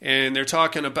 and they're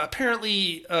talking about,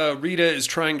 apparently Rita is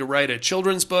trying to write a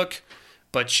children's book,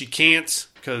 but she can't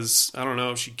because, I don't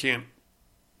know, she can't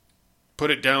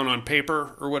put it down on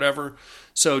paper or whatever.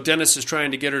 So Dennis is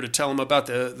trying to get her to tell him about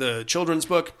the children's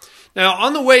book. Now,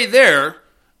 on the way there,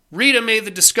 Rita made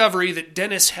the discovery that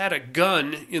Dennis had a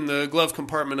gun in the glove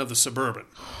compartment of the Suburban.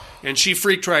 And she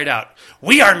freaked right out.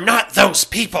 We are not those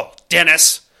people,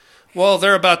 Dennis. Well,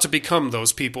 they're about to become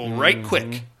those people right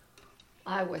quick.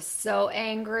 I was so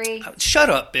angry. Shut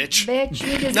up, bitch. Bitch,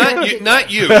 you just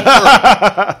not you.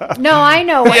 No, I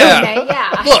know what you meant,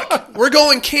 yeah. Look, we're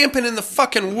going camping in the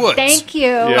fucking woods. Thank you.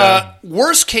 Yeah.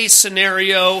 Worst case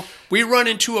scenario, we run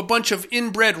into a bunch of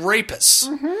inbred rapists.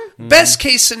 Mm-hmm. Best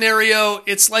case scenario,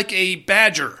 it's like a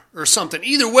badger or something.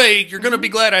 Either way, you're going to be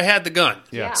glad I had the gun.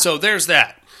 Yeah. So there's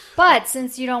that. But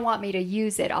since you don't want me to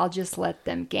use it, I'll just let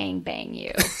them gangbang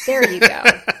you. There you go.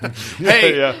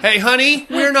 Hey, honey,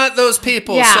 we're not those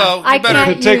people, yeah, so you I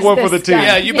better take one for the team.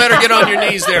 Yeah, you better get on your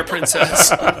knees there,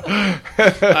 princess.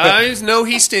 I know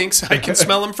he stinks. I can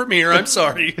smell him from here. I'm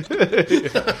sorry.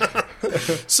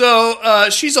 So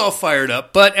she's all fired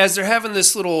up, but as they're having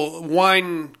this little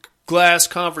wine glass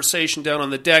conversation down on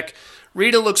the deck,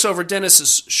 Rita looks over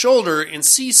Dennis's shoulder and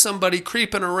sees somebody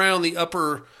creeping around the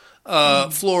upper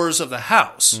floors of the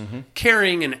house,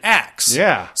 carrying an axe.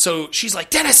 Yeah. So she's like,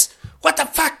 Dennis, what the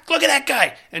fuck? Look at that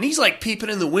guy. And he's like peeping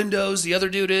in the windows, the other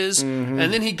dude is. And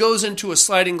then he goes into a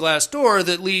sliding glass door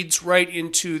that leads right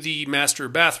into the master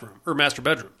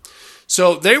bedroom.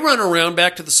 So they run around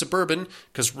back to the Suburban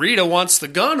because Rita wants the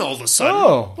gun all of a sudden.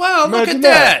 Oh, wow, look at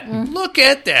that. Look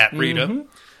at that, Rita.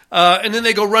 And then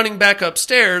they go running back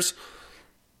upstairs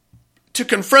to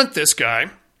confront this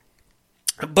guy.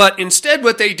 But instead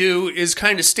what they do is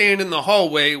kind of stand in the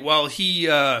hallway while he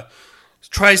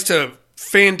tries to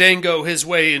fandango his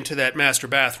way into that master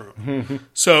bathroom.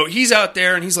 So he's out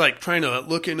there and he's like trying to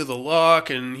look into the lock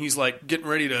and he's like getting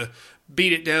ready to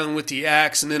beat it down with the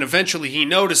axe. And then eventually he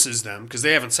notices them because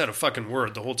they haven't said a fucking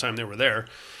word the whole time they were there.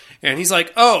 And he's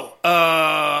like,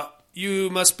 you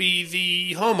must be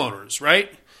the homeowners, right?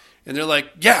 And they're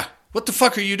like, yeah, what the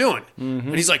fuck are you doing?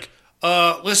 And he's like,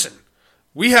 listen,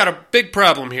 we had a big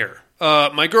problem here.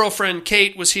 My girlfriend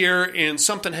Kate was here and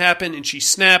something happened and she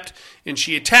snapped and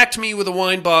she attacked me with a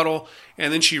wine bottle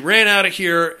and then she ran out of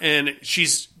here and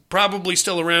she's probably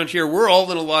still around here. We're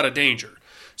all in a lot of danger.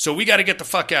 So we got to get the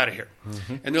fuck out of here.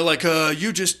 And they're like,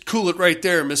 you just cool it right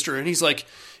there, mister. And he's like,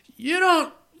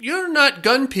 you're not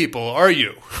gun people, are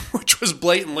you? Which was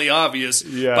blatantly obvious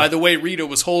by the way Rita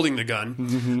was holding the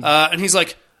gun. And he's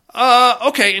like,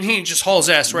 okay, and he just hauls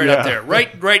ass right up there,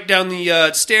 right down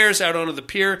the stairs out onto the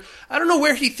pier. I don't know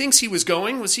where he thinks he was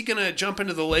going. Was he going to jump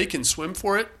into the lake and swim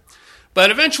for it?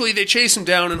 But eventually they chase him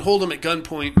down and hold him at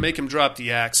gunpoint, make him drop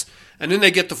the axe, and then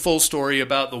they get the full story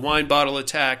about the wine bottle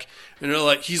attack. And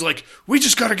he's like, we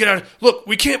just got to get out. Look,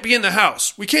 we can't be in the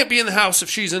house. We can't be in the house if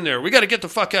she's in there. We got to get the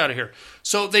fuck out of here.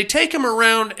 So they take him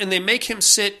around and they make him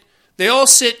sit. They all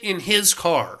sit in his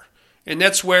car, and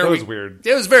that's where that was weird.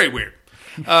 It was very weird.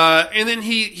 And then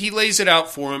he lays it out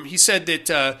for him. He said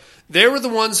that they were the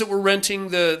ones that were renting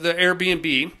the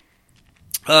Airbnb.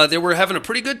 They were having a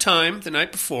pretty good time the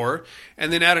night before,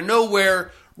 and then out of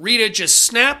nowhere, Rita just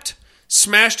snapped,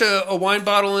 smashed a wine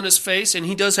bottle in his face, and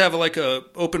he does have like a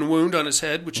open wound on his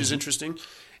head, which is interesting.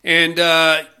 And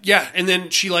and then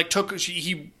she like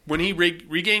when he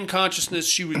regained consciousness,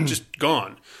 she was just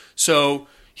gone. So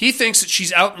he thinks that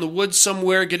she's out in the woods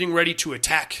somewhere, getting ready to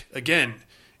attack again.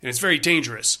 And it's very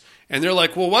dangerous. And they're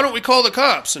like, well, why don't we call the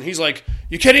cops? And he's like,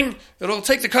 you kidding? It'll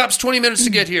take the cops 20 minutes to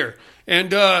get here.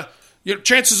 And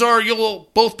chances are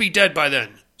you'll both be dead by then.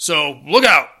 So look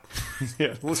out.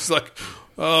 It's like,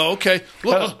 okay.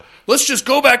 Let's just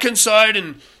go back inside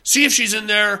and see if she's in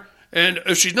there. And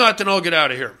if she's not, then I'll get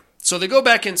out of here. So they go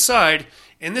back inside,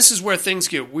 and this is where things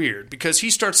get weird. Because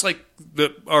he starts like,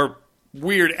 our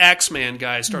weird Axeman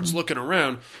guy starts looking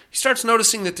around. He starts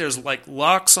noticing that there's like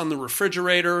locks on the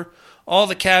refrigerator. All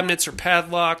the cabinets are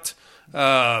padlocked.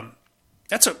 I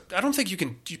don't think you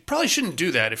probably shouldn't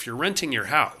do that if you're renting your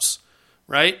house,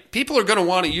 right? People are going to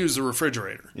want to use the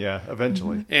refrigerator. Yeah,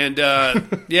 eventually. And they're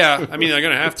going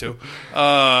to have to.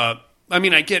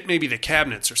 I get maybe the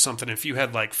cabinets or something. If you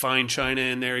had like fine china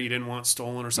in there you didn't want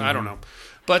stolen or something. I don't know.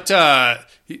 But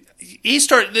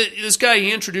this guy,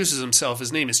 he introduces himself.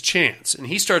 His name is Chance. And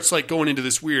he starts like going into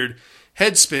this weird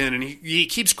head spin. And he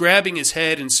keeps grabbing his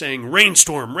head and saying,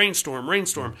 rainstorm, rainstorm,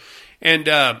 rainstorm. And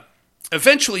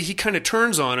eventually he kind of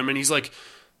turns on him and he's like,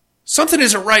 something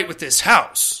isn't right with this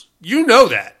house. You know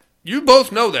that. You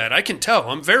both know that. I can tell.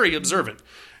 I'm very observant.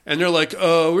 And they're like, we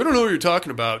don't know what you're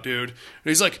talking about, dude. And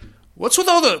he's like, what's with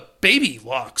all the baby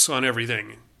locks on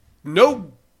everything?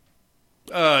 No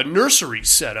nursery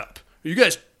set up. Are you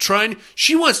guys trying?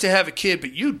 She wants to have a kid,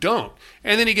 but you don't.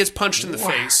 And then he gets punched in the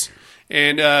face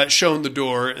and shown the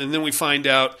door. And then we find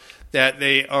out that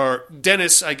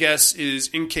Dennis, I guess, is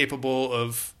incapable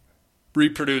of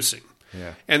reproducing.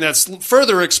 Yeah. And that's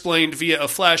further explained via a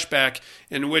flashback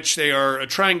in which they are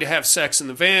trying to have sex in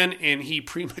the van, and he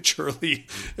prematurely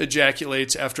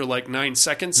ejaculates after like 9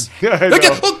 seconds. Yeah, I know.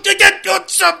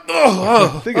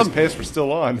 I think his pants were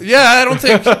still on. Yeah, I don't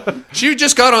think... She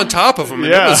just got on top of him,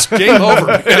 and it was game over,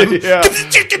 man.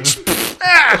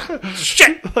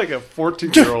 Shit! Like a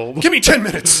 14-year-old. Give me 10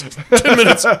 minutes. 10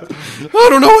 minutes. I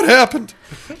don't know what happened.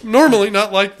 Normally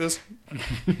not like this.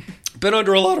 Been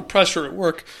under a lot of pressure at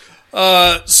work.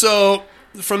 So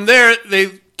from there,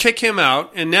 they kick him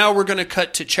out, and now we're going to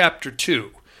cut to Chapter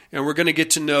 2, and we're going to get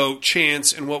to know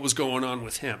Chance and what was going on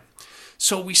with him.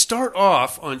 So we start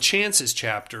off on Chance's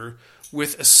chapter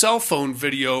with a cell phone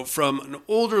video from an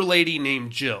older lady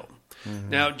named Jill.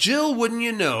 Mm-hmm. Now, Jill, wouldn't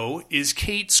you know, is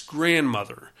Kate's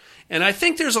grandmother, and I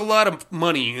think there's a lot of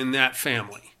money in that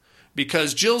family,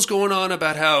 because Jill's going on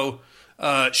about how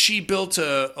she built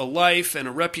a life and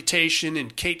a reputation,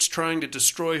 and Kate's trying to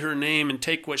destroy her name and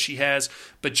take what she has.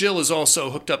 But Jill is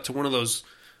also hooked up to one of those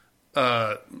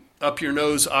up your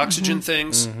nose oxygen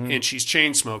things, and she's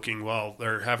chain smoking while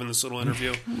they're having this little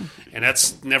interview, and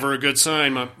that's never a good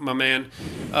sign, my man.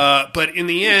 But in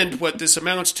the end, what this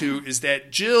amounts to is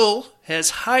that Jill has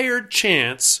hired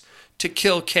Chance to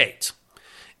kill Kate,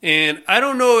 and I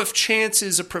don't know if Chance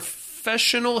is a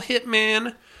professional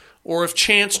hitman or if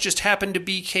Chance just happened to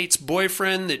be Kate's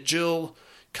boyfriend that Jill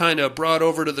kind of brought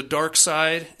over to the dark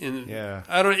side. And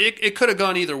I don't. It could have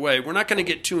gone either way. We're not going to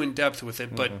get too in depth with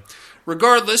it, but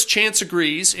regardless, Chance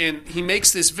agrees, and he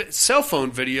makes this cell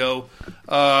phone video.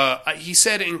 He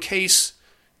said in case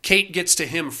Kate gets to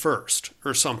him first,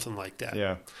 or something like that.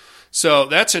 Yeah. So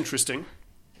that's interesting.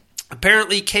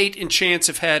 Apparently, Kate and Chance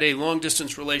have had a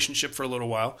long-distance relationship for a little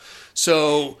while.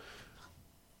 So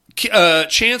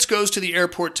Chance goes to the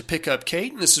airport to pick up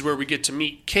Kate, and this is where we get to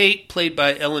meet Kate, played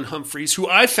by Ellen Humphries, who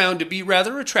I found to be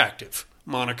rather attractive.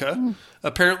 Monica.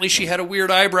 Apparently, she had a weird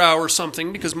eyebrow or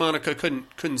something because Monica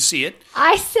couldn't see it.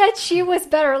 I said she was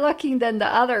better looking than the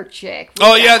other chick.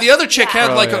 Oh yeah, the other chick had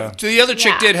the other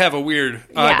chick did have a weird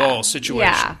eyeball situation.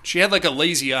 Yeah. She had like a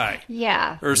lazy eye.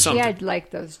 Yeah, or something. She had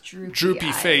like those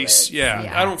droopy face. eyelids.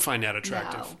 Yeah, I don't find that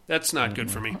attractive. No. That's not good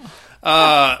for me.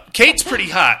 Kate's pretty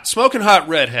hot, smoking hot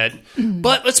redhead.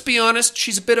 But let's be honest,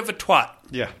 she's a bit of a twat.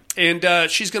 Yeah, and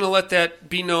she's going to let that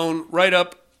be known right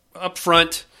up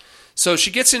front. So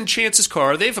she gets in Chance's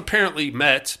car. They've apparently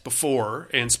met before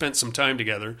and spent some time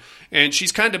together. And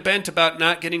she's kind of bent about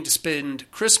not getting to spend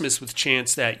Christmas with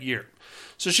Chance that year.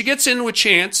 So she gets in with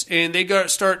Chance, and they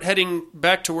start heading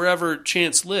back to wherever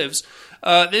Chance lives.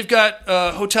 They've got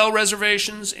hotel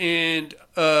reservations and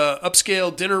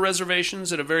upscale dinner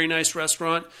reservations at a very nice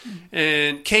restaurant.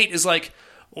 And Kate is like,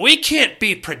 we can't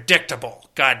be predictable,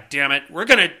 God damn it. We're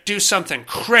going to do something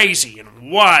crazy and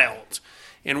wild.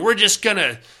 And we're just going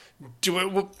to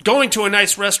going to a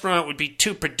nice restaurant would be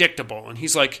too predictable. And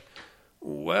he's like,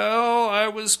 well, I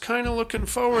was kind of looking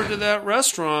forward to that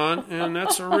restaurant, and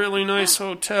that's a really nice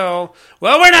hotel.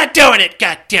 Well, we're not doing it,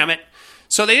 God damn it.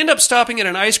 So they end up stopping at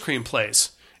an ice cream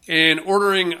place and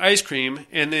ordering ice cream,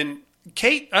 and then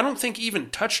Kate, I don't think, even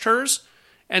touched hers.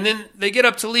 And then they get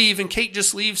up to leave, and Kate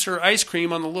just leaves her ice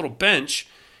cream on the little bench,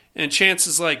 and Chance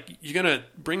is like, you going to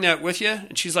bring that with you?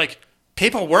 And she's like,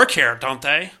 people work here, don't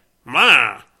they?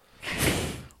 Ma.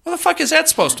 What the fuck is that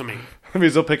supposed to mean? That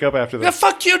means they'll pick up after that. Yeah,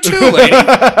 fuck you too, lady.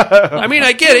 I mean,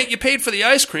 I get it. You paid for the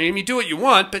ice cream. You do what you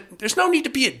want, but there's no need to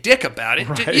be a dick about it.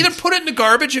 Right. Either put it in the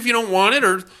garbage if you don't want it,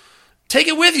 or take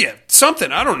it with you.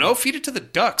 Something. I don't know. Feed it to the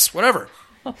ducks. Whatever.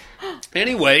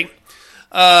 Anyway,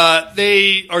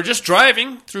 they are just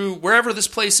driving through wherever this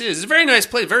place is. It's a very nice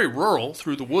place, very rural,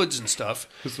 through the woods and stuff.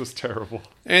 This was terrible.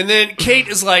 And then Kate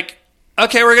is like,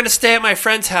 okay, we're going to stay at my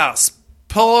friend's house.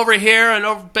 Pull over here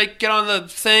and get on the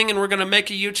thing, and we're going to make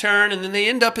a U-turn. And then they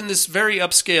end up in this very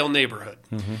upscale neighborhood.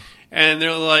 Mm-hmm. And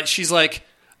they're like, she's like,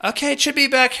 okay, it should be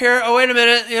back here. Oh, wait a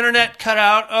minute, the internet cut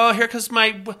out. Oh, here comes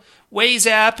my Waze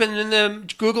app, and then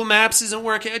the Google Maps isn't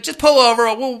working. Just pull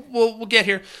over. We'll get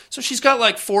here. So she's got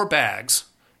like 4 bags,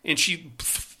 and she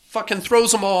fucking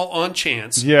throws them all on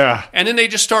Chance. Yeah. And then they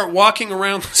just start walking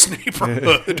around this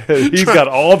neighborhood. He's got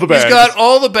all the bags. He's got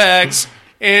all the bags.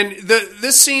 And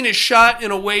this scene is shot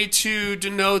in a way to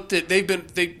denote that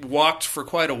they walked for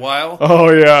quite a while.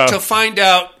 Oh, yeah.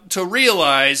 To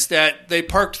realize that they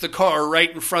parked the car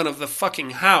right in front of the fucking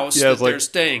house that they're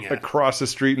staying at. Across the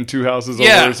street and 2 houses over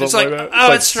yeah, or something it's like that.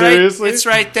 Oh, it's right. Seriously? It's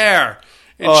right there.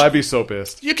 And I'd be so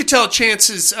pissed. You could tell Chance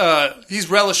is he's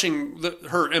relishing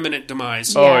her imminent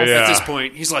demise. Oh, yeah. At this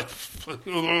point, he's like,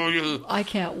 I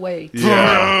can't wait.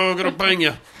 Yeah. I'm gonna bang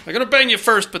you. I'm gonna bang you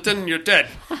first, but then you're dead.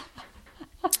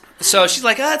 So she's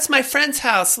like, it's my friend's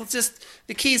house.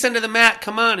 The key's under the mat.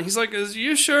 Come on. And he's like, are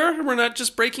you sure we're not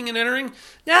just breaking and entering?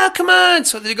 No, come on.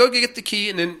 So they go get the key,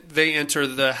 and then they enter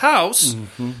the house.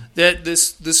 Mm-hmm. That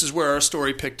this is where our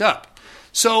story picked up.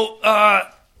 So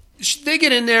they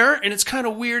get in there, and it's kind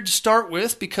of weird to start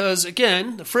with because,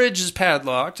 again, the fridge is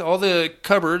padlocked. All the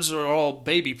cupboards are all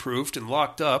baby-proofed and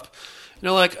locked up. And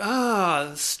they're like,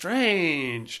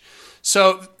 strange.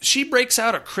 So she breaks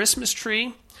out a Christmas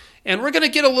tree. And we're going to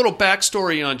get a little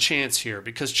backstory on Chance here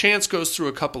because Chance goes through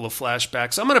a couple of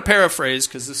flashbacks. I'm going to paraphrase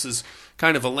because this is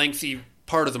kind of a lengthy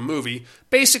part of the movie.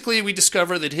 Basically, we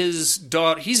discover that his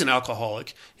daughter, he's an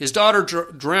alcoholic. His daughter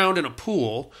drowned in a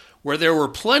pool where there were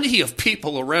plenty of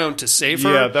people around to save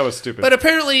her. Yeah, that was stupid. But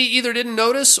apparently either didn't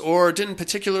notice or didn't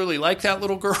particularly like that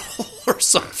little girl or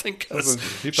something because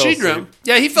she drowned.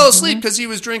 Yeah, he fell asleep because he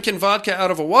was drinking vodka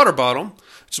out of a water bottle.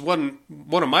 Which is one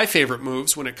of my favorite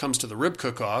moves when it comes to the rib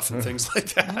cook-off and things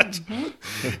like that.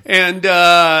 And,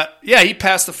 he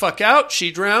passed the fuck out.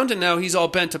 She drowned, and now he's all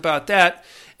bent about that.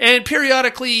 And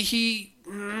periodically,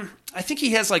 I think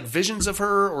he has like visions of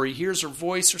her, or he hears her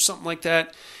voice or something like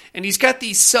that. And he's got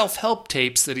these self-help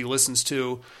tapes that he listens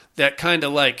to that kind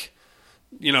of like,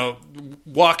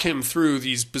 walk him through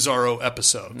these bizarro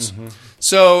episodes. Mm-hmm.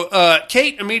 So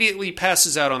Kate immediately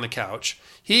passes out on the couch.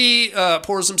 He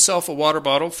pours himself a water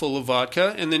bottle full of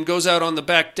vodka and then goes out on the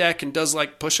back deck and does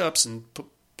like push-ups and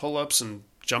pull-ups and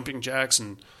jumping jacks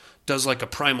and does like a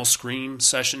primal scream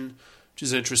session, which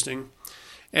is interesting.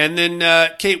 And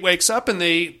then Kate wakes up and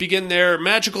they begin their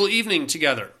magical evening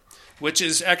together, which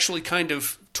is actually kind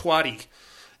of twatty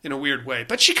in a weird way.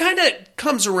 But she kind of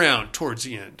comes around towards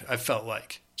the end, I felt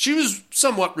like. She was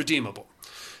somewhat redeemable.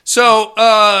 So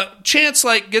Chance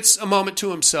like gets a moment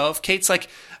to himself. Kate's like,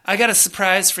 I got a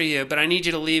surprise for you, but I need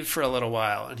you to leave for a little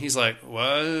while. And he's like,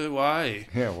 what? Why?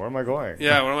 Yeah, where am I going?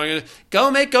 Yeah, what am I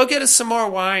going to go get us some more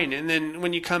wine, and then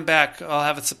when you come back, I'll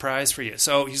have a surprise for you.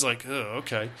 So he's like, oh,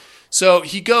 okay. So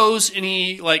he goes and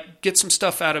he like gets some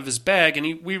stuff out of his bag,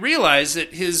 and we realize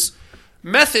that his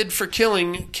method for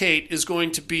killing Kate is going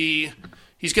to be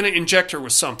he's going to inject her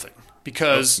with something.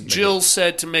 Because Jill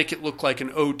said to make it look like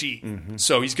an OD. Mm-hmm.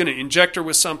 So he's going to inject her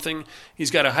with something. He's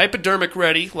got a hypodermic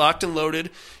ready, locked and loaded.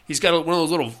 He's got one of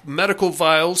those little medical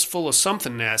vials full of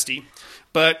something nasty.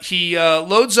 But he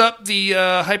loads up the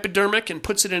hypodermic and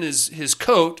puts it in his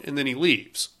coat, and then he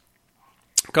leaves.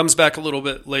 Comes back a little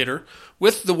bit later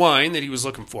with the wine that he was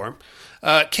looking for.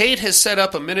 Kate has set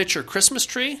up a miniature Christmas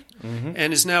tree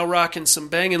and is now rocking some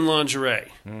banging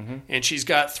lingerie. Mm-hmm. And she's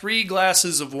got 3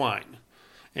 glasses of wine.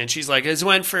 And she's like, there's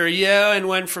one for you, and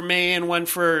one for me, and one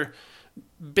for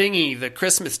Bingy, the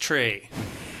Christmas tree.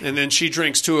 And then she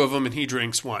drinks 2 of them, and he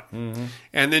drinks 1. Mm-hmm.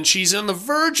 And then she's on the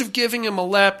verge of giving him a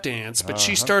lap dance, but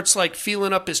she starts like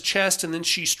feeling up his chest, and then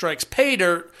she strikes pay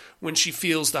dirt when she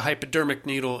feels the hypodermic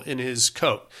needle in his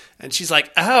coat. And she's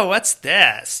like, oh, what's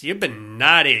this? You've been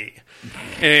naughty.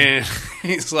 And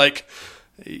he's like,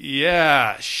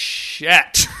 yeah,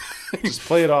 shit. Just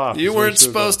play it off. You weren't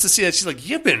supposed to see that. She's like,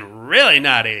 you've been really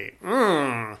naughty.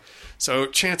 So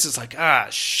Chance is like,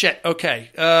 shit, okay.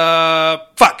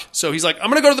 Fuck. So he's like, I'm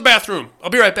going to go to the bathroom. I'll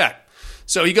be right back.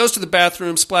 So he goes to the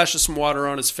bathroom, splashes some water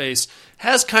on his face,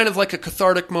 has kind of like a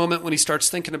cathartic moment when he starts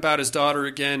thinking about his daughter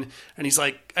again. And he's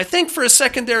like, I think for a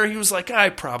second there he was like, I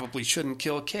probably shouldn't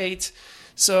kill Kate.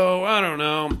 So I don't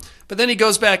know. But then he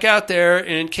goes back out there,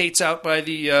 and Kate's out by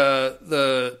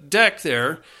the deck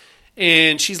there.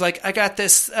 And she's like, I got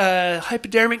this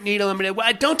hypodermic needle.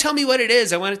 Don't tell me what it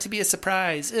is. I want it to be a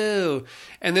surprise. Ooh.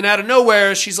 And then out of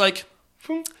nowhere, she's like,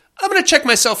 I'm going to check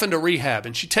myself into rehab.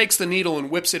 And she takes the needle and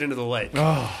whips it into the lake.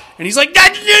 Oh. And he's like,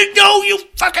 no, you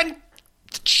fucking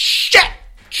shit.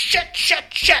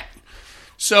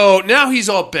 So now he's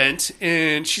all bent.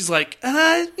 And she's like,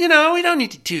 we don't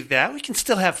need to do that. We can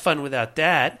still have fun without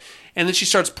that. And then she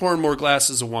starts pouring more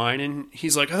glasses of wine. And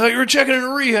he's like, I thought you were checking into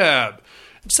rehab.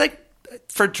 It's like,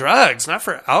 for drugs, not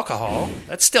for alcohol.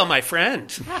 That's still my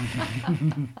friend.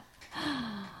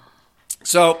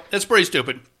 So, it's pretty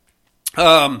stupid.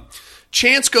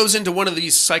 Chance goes into one of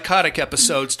these psychotic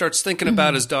episodes, starts thinking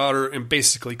about his daughter, and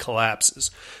basically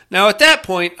collapses. Now, at that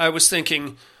point, I was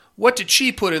thinking, what did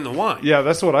she put in the wine? Yeah,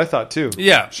 that's what I thought, too.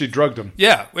 Yeah. She drugged him.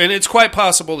 Yeah, and it's quite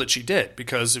possible that she did,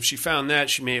 because if she found that,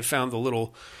 she may have found the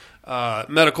little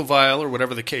medical vial or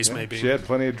whatever the case may be. She had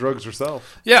plenty of drugs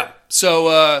herself. Yeah,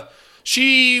 so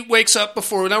she wakes up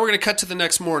before, now we're going to cut to the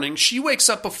next morning. She wakes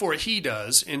up before he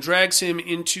does and drags him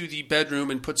into the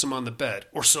bedroom and puts him on the bed,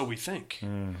 or so we think.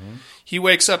 Mm-hmm. He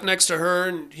wakes up next to her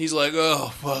and he's like, oh,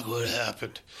 fuck, what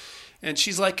happened? And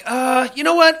she's like, you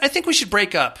know what? I think we should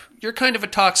break up. You're kind of a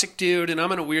toxic dude, and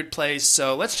I'm in a weird place,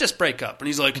 so let's just break up. And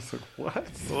he's like, what?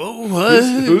 Oh, what?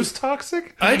 Who's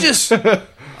toxic? I'm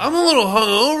a little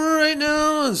hungover right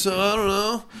now, and so I don't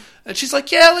know. And she's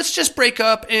like, yeah, let's just break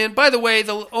up. And by the way,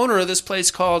 the owner of this place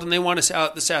called, and they want us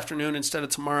out this afternoon instead of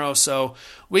tomorrow, so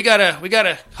we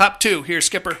gotta hop to here,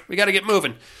 Skipper. We gotta get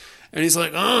moving. And he's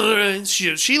like, all right.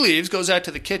 She leaves, goes out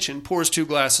to the kitchen, pours 2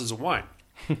 glasses of wine.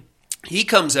 He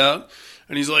comes out,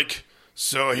 and he's like,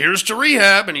 so here's to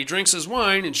rehab, and he drinks his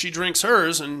wine, and she drinks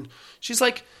hers, and she's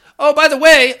like, oh, by the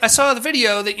way, I saw the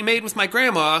video that you made with my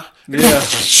grandma. Yeah.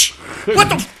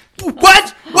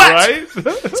 What? Right?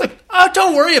 It's like, oh,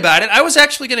 don't worry about it. I was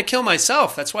actually going to kill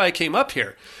myself. That's why I came up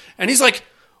here. And he's like,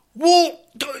 well,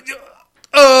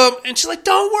 and she's like,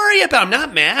 don't worry about it. I'm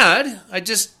not mad. I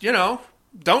just,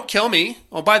 don't kill me.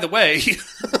 Oh, by the way.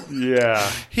 Yeah.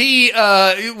 He,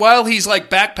 while he's like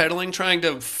backpedaling, trying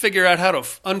to figure out how to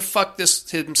unfuck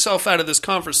himself out of this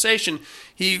conversation,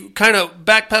 he kind of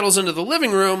backpedals into the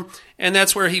living room, and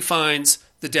that's where he finds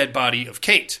the dead body of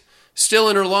Kate. still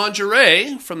in her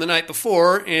lingerie from the night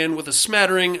before and with a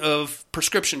smattering of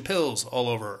prescription pills all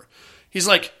over her. He's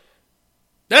like,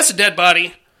 that's a dead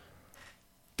body.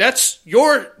 That's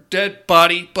your dead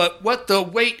body, but what the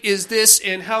wait is this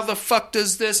and how the fuck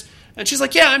does this? And she's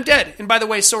like, yeah, I'm dead. And by the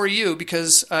way, so are you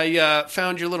because I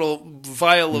found your little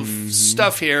vial of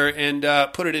stuff here and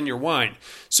put it in your wine.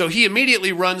 So he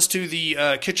immediately runs to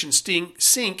the kitchen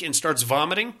sink and starts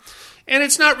vomiting. And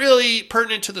it's not really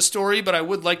pertinent to the story, but I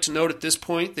would like to note at this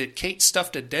point that Kate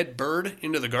stuffed a dead bird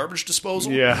into the garbage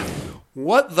disposal. Yeah.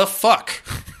 What the fuck?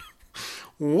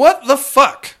 What the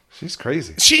fuck? She's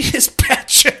crazy. She is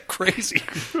batshit crazy.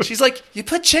 She's like, you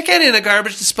put chicken in a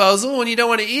garbage disposal when you don't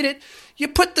want to eat it. You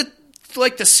put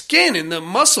the skin and the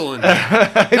muscle in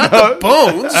there, not the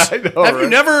bones. I know, Have right? you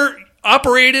never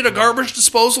operated a garbage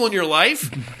disposal in your life?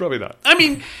 Probably not. I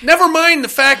mean, never mind the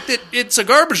fact that it's a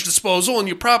garbage disposal and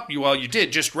you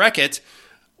did just wreck it.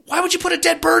 Why would you put a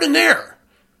dead bird in there?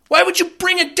 Why would you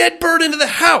bring a dead bird into the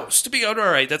house? All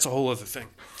right, that's a whole other thing.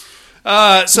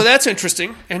 So that's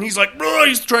interesting. And he's like, bro,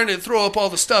 he's trying to throw up all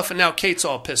the stuff, and now Kate's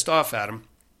all pissed off at him.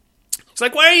 He's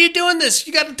like, why are you doing this?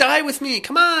 You got to die with me.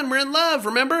 Come on, we're in love,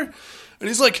 remember? And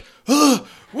he's like, I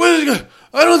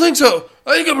don't think so.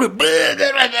 I think I'm going to...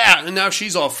 And now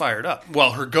she's all fired up.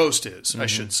 Well, her ghost is, I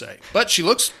should say. But she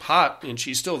looks hot, and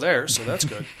she's still there, so that's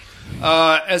good.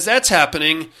 As that's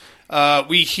happening,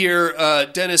 we hear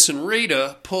Dennis and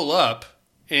Rita pull up,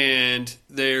 and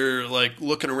they're like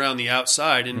looking around the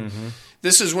outside, and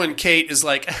this is when Kate is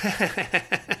like,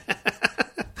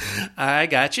 I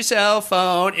got your cell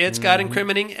phone. It's got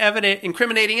incriminating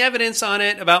evidence on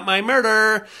it about my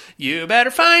murder. You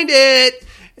better find it.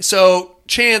 So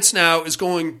Chance now is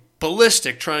going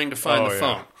ballistic trying to find the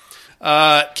phone.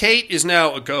 Kate is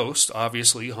now a ghost,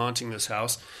 obviously, haunting this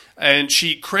house. And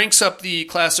she cranks up the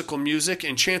classical music,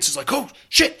 and Chance is like, oh,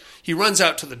 shit. He runs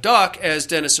out to the dock as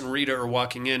Dennis and Rita are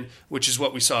walking in, which is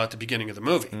what we saw at the beginning of the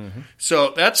movie.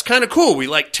 So that's kind of cool. We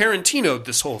like Tarantino'd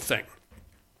this whole thing.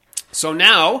 So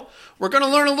now we're going to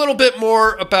learn a little bit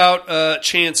more about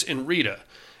Chance and Rita,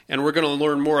 and we're going to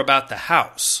learn more about the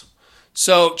house.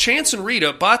 So Chance and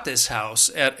Rita bought this house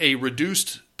at a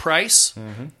reduced price,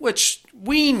 which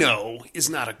we know is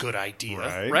not a good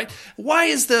idea, right? Why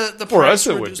is the price For us,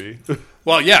 it reduced? would be.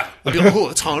 Well, yeah. I'd be like,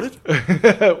 oh, it's haunted?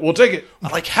 We'll take it.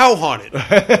 Like, how haunted?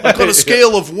 Like, on a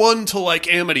scale of 1 to, like,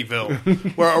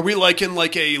 Amityville. Where are we, like, in,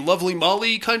 like, a Lovely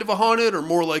Molly kind of a haunted? Or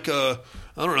more like a,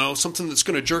 I don't know, something that's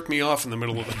going to jerk me off in the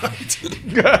middle of the night?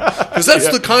 Because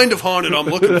that's the kind of haunted I'm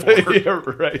looking for. Yeah,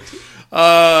 right.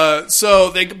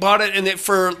 So they bought it, and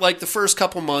for, like, the first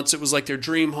couple months, it was, like, their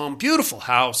dream home. Beautiful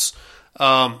house.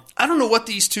 I don't know what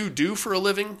these two do for a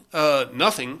living.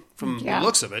 Nothing, from the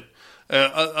looks of it.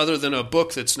 Other than a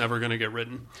book that's never going to get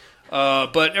written.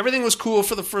 But everything was cool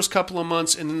for the first couple of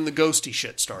months, and then the ghosty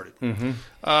shit started.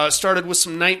 Started with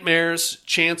some nightmares.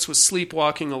 Chance was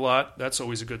sleepwalking a lot. That's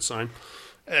always a good sign.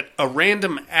 A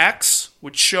random axe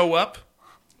would show up.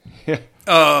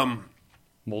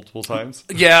 Multiple times.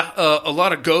 Yeah, a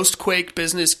lot of ghost quake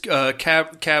business,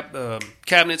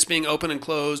 cabinets being open and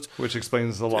closed. Which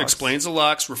explains the locks. Explains the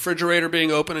locks. Refrigerator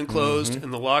being open and closed,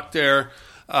 and the lock there.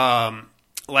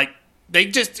 They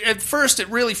just, at first, it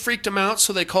really freaked them out,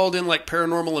 so they called in, like,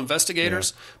 paranormal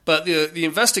investigators. Yeah. But the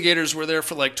investigators were there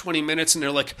for, like, 20 minutes, and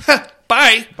they're like, ha,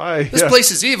 bye. Bye. This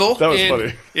place is evil. That was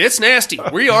funny. It's nasty.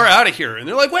 We are out of here. And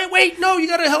they're like, wait, no, you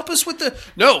got to help us with the...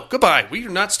 No, goodbye. We are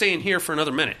not staying here for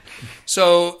another minute.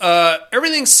 So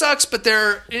everything sucks, but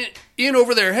they're in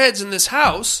over their heads in this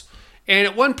house. And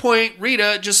at one point,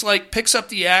 Rita just, like, picks up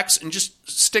the axe and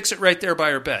just sticks it right there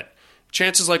by her bed.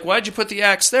 Chance is like, why'd you put the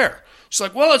axe there? She's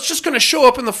like, well, it's just going to show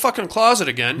up in the fucking closet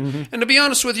again. And to be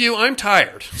honest with you, I'm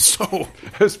tired. So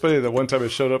it's funny that one time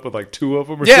it showed up with like 2 of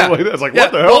them or something like that. It's like,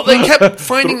 what the hell? Well, they kept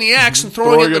finding the axe and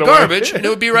throwing it in the garbage, and it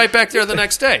would be right back there the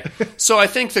next day. So I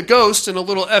think the ghost in a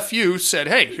little FU said,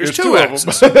 hey, here's 2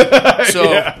 axes. So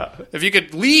if you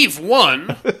could leave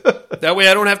one, that way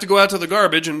I don't have to go out to the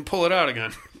garbage and pull it out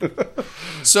again.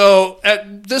 So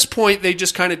at this point, they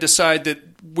just kind of decide that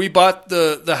we bought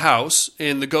the house,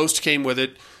 and the ghost came with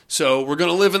it. So we're going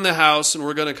to live in the house, and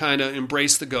we're going to kind of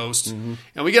embrace the ghost. And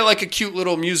we get like a cute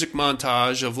little music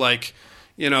montage of like,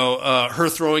 her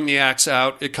throwing the axe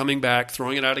out, it coming back,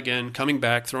 throwing it out again, coming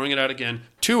back, throwing it out again.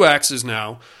 2 axes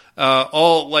now.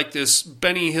 All like this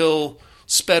Benny Hill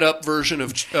sped up version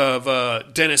of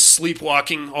Dennis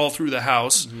sleepwalking all through the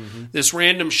house. This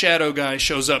random shadow guy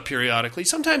shows up periodically.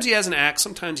 Sometimes he has an axe,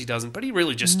 sometimes he doesn't, but he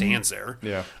really just stands there.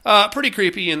 Yeah. Pretty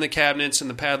creepy in the cabinets and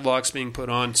the padlocks being put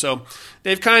on. So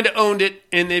they've kind of owned it,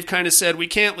 and they've kind of said, we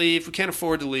can't leave, we can't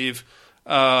afford to leave.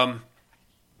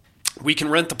 We can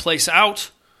rent the place out,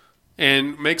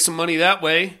 and make some money that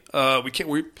way.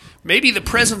 Maybe the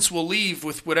presents will leave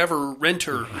with whatever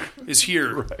renter is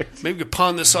here. Right. Maybe we could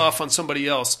pawn this off on somebody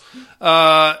else.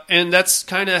 And that's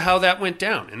kind of how that went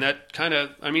down. And that kind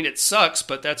of, I mean, it sucks,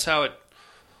 but that's how it,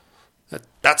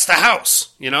 that's the house,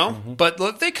 you know? Mm-hmm. But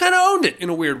look, they kind of owned it in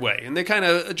a weird way. And they kind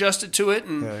of adjusted to it.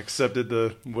 And accepted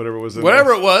the whatever it was.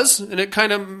 Whatever it was. And it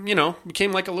kind of, you know,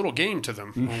 became like a little game to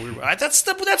them. Mm-hmm. That's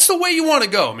the way you want to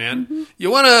go, man. Mm-hmm.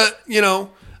 You want to, you know,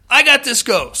 I got this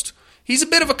ghost. He's a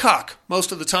bit of a cock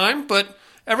most of the time, but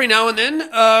every now and then,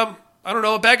 I don't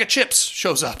know, a bag of chips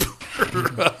shows up.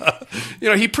 You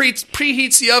know, he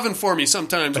preheats the oven for me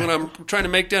sometimes when I'm trying to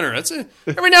make dinner. That's it.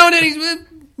 Every now and then, he's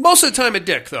most of the time a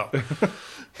dick, though.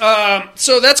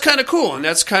 So that's kind of cool, and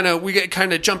that's kind of, we get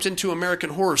kind of jumped into American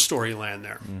Horror Story land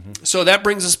there. Mm-hmm. So that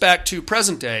brings us back to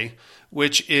present day,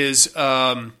 which is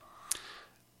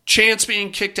Chance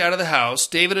being kicked out of the house.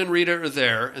 David and Rita are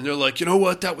there, and they're like, you know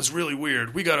what? That was really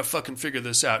weird. We got to fucking figure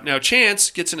this out. Now,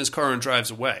 Chance gets in his car and drives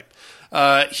away.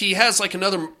 He has like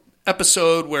another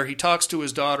episode where he talks to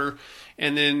his daughter,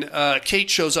 and then Kate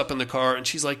shows up in the car, and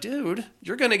she's like, dude,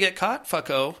 you're going to get caught,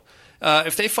 fucko.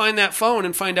 If they find that phone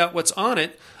and find out what's on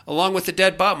it, along with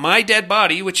the my dead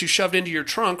body, which you shoved into your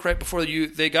trunk right before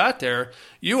they got there,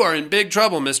 you are in big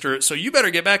trouble, mister. So you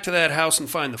better get back to that house and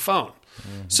find the phone.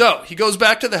 Mm-hmm. So he goes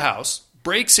back to the house,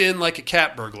 breaks in like a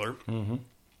cat burglar, mm-hmm.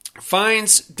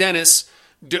 finds Dennis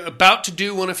about to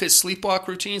do one of his sleepwalk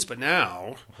routines, but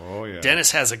now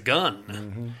Dennis has a gun,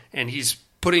 mm-hmm. and he's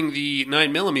putting the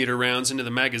 9mm rounds into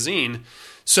the magazine.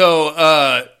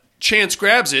 So Chance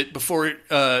grabs it before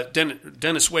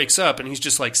Dennis wakes up, and he's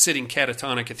just like sitting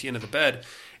catatonic at the end of the bed.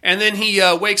 And then he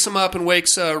wakes him up and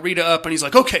wakes Rita up, and he's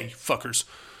like, okay, fuckers,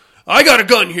 I got a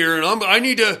gun here, and I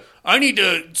need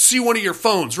to see one of your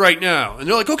phones right now. And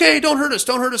they're like, okay, don't hurt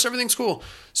us, everything's cool.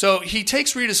 So he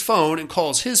takes Rita's phone and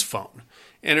calls his phone.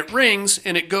 And it rings,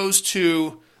 and it goes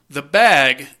to the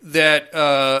bag that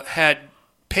had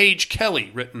Paige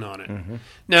Kelly written on it. Mm-hmm.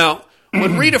 Now,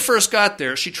 when Rita first got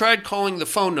there, she tried calling the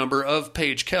phone number of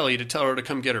Paige Kelly to tell her to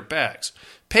come get her bags.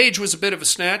 Paige was a bit of a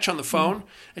snatch on the phone,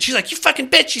 and she's like, you fucking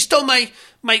bitch, you stole my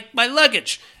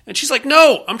luggage. And she's like,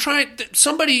 no, I'm trying,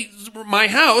 my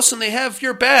house, and they have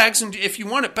your bags, and if you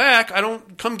want it back, I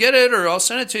don't, come get it, or I'll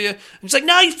send it to you. And she's like,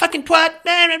 no, you fucking twat.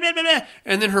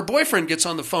 And then her boyfriend gets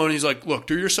on the phone, and he's like, look,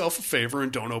 do yourself a favor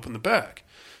and don't open the bag.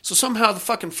 So somehow the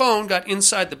fucking phone got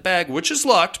inside the bag, which is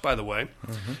locked, by the way,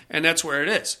 mm-hmm. and that's where it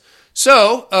is.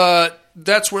 So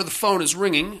that's where the phone is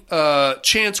ringing.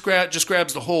 Chance just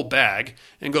grabs the whole bag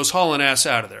and goes hauling ass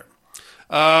out of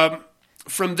there.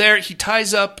 From there, he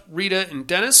ties up Rita and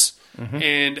Dennis, mm-hmm.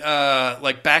 and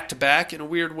like back to back in a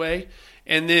weird way.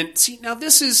 And then, see, now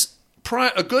this is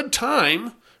a good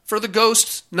time for the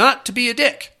ghost not to be a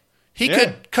dick. He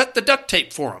could cut the duct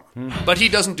tape for him, mm-hmm. but he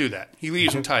doesn't do that. He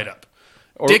leaves him tied up.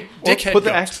 Or put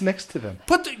the axe next to them.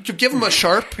 Give them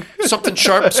something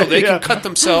sharp, so they can cut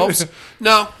themselves.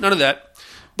 No, none of that.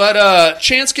 But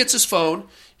Chance gets his phone.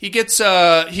 He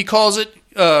calls it,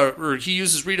 or he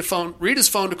uses Rita's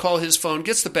phone to call his phone.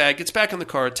 Gets the bag, gets back in the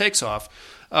car, takes off.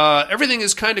 Everything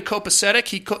is kind of copacetic.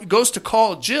 He goes to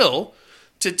call Jill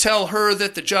to tell her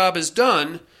that the job is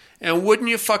done. And wouldn't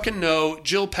you fucking know,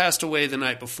 Jill passed away the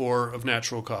night before of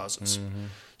natural causes. Mm-hmm.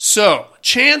 So,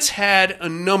 Chance had a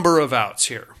number of outs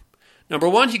here. Number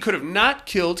one, he could have not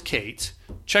killed Kate,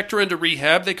 checked her into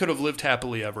rehab. They could have lived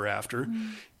happily ever after. Mm-hmm.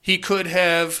 He could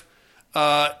have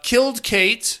killed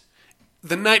Kate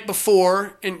the night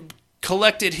before and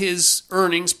collected his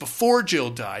earnings before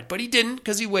Jill died. But he didn't,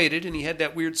 because he waited, and he had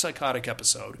that weird psychotic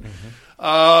episode.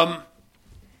 Mm-hmm.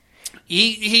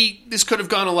 This could have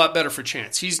gone a lot better for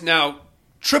Chance. He's now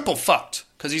triple fucked,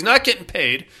 because he's not getting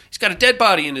paid. He's got a dead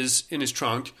body in his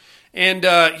trunk, and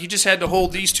he just had to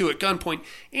hold these two at gunpoint.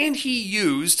 And he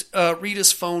used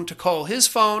Rita's phone to call his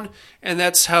phone, and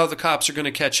that's how the cops are going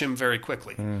to catch him very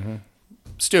quickly. Mm-hmm.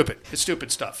 Stupid. It's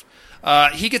stupid stuff.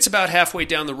 He gets about halfway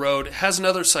down the road, has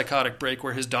another psychotic break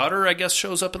where his daughter, I guess,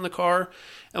 shows up in the car.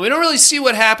 And we don't really see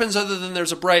what happens other than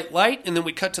there's a bright light, and then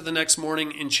we cut to the next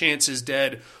morning, and Chance is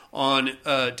dead on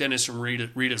Dennis and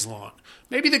Rita's lawn.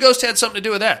 Maybe the ghost had something to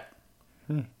do with that.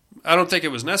 I don't think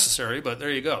it was necessary, but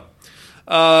there you go.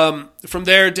 From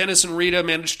there, Dennis and Rita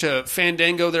managed to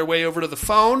fandango their way over to the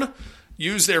phone,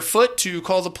 use their foot to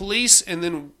call the police, and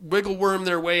then wiggle worm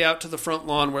their way out to the front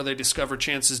lawn where they discover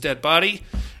Chance's dead body.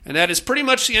 And that is pretty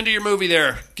much the end of your movie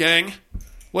there, gang.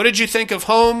 What did you think of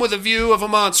Home with a View of a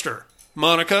Monster?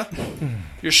 Monica,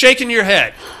 you're shaking your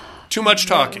head. Too much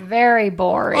talking. Very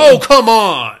boring. Oh, come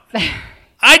on.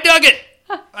 I dug it.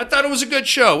 I thought it was a good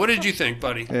show. What did you think,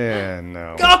 buddy? Yeah,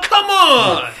 no. Oh, come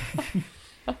on.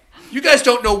 You guys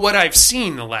don't know what I've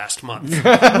seen the last month.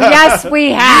 Yes,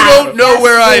 we have. You don't know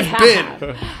where I've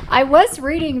been. I was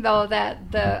reading, though, that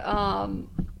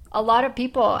a lot of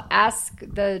people ask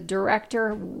the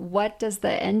director, what does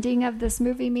the ending of this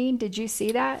movie mean? Did you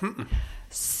see that? Mm-mm.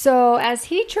 So as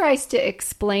he tries to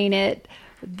explain it,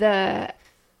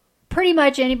 pretty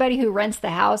much anybody who rents the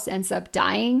house ends up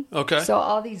dying. Okay. So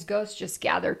all these ghosts just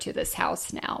gather to this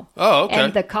house now. Oh, okay.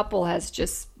 And the couple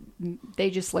they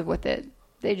just live with it.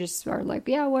 They just are like,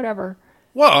 yeah, whatever.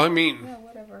 Well, I mean,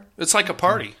 whatever. It's like a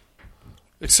party.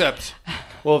 Except...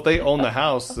 Well, if they own the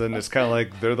house, then it's kind of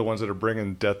like they're the ones that are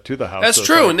bringing death to the house. That's so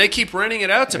true, like, and they keep renting it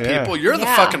out to people. You're the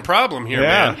Yeah. fucking problem here,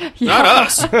 Yeah. man. Not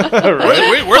us.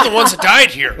 We're the ones that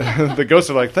died here. the ghosts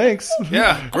are like, thanks.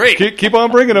 Yeah, great. Keep on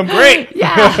bringing them. Great.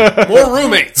 Yeah. More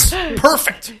roommates.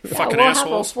 Perfect. Fucking we'll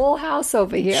assholes. have a full house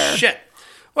over here. Shit.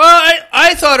 Well,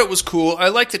 I thought it was cool. I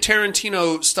like the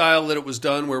Tarantino style that it was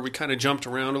done, where we kind of jumped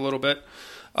around a little bit.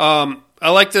 I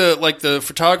like the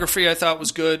photography. I thought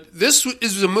was good. This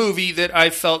is a movie that I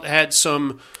felt had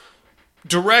some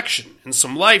direction and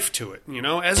some life to it,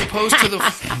 as opposed to the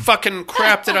fucking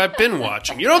crap that I've been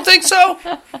watching. You don't think so?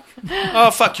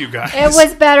 Oh, fuck you guys. It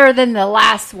was better than the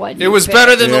last one. It was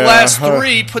better than the last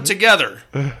three put together.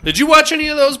 Did you watch any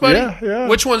of those, buddy? Yeah.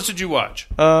 Which ones did you watch?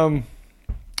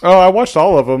 I watched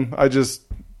all of them.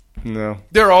 No.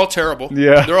 They're all terrible.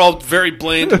 Yeah. They're all very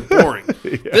bland and boring.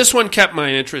 Yeah. This one kept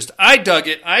my interest. I dug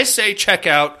it. I say check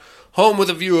out Home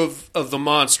with a View of the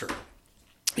Monster.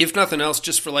 If nothing else,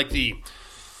 just for like the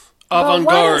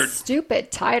avant-garde. What a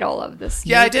stupid title of this movie.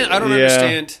 Yeah, I don't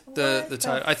understand the What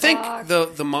title. the I think fuck?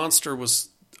 the monster was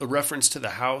a reference to the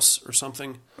house or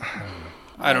something.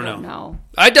 I don't know.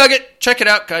 I dug it. Check it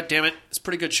out. God damn it. It's a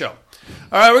pretty good show.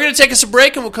 All right, we're going to take us a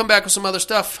break and we'll come back with some other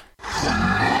stuff.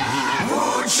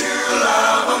 Would you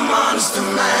love a monster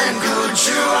man? Could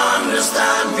you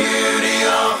understand beauty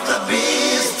of the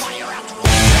beast?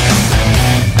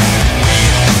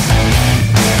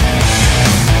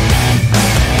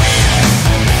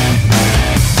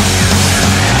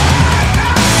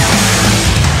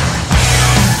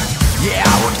 Yeah,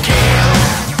 I would kill.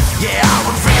 Yeah, I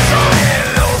would freeze all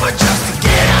hell over just to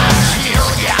get out of here.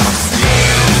 Yeah, I would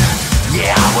steal.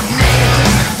 Yeah, I would nail.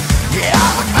 Yeah, I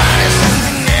would vanish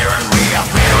something there and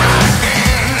reappear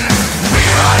again.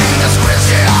 Rewriting the scripts,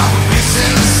 yeah, I would be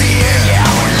sincere. Yeah,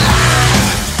 I would lie.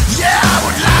 Yeah, I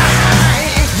would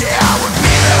lie. Yeah, I would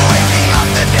be there waking up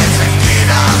the dead and get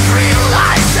us real.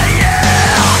 I say yeah.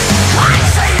 I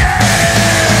say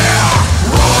yeah.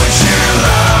 Would you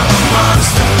love a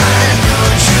monster man?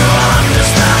 Could you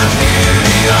understand the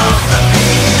beauty of the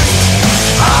beast?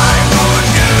 I would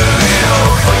do it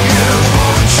all for you.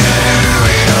 Would you do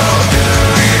it all? Do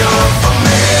it all for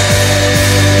me.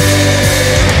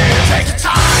 Take your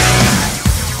time,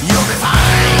 you'll be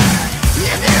fine.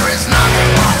 Yeah, there is nothing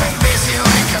wrong with this. You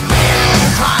ain't committing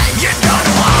crime. You don't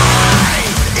know why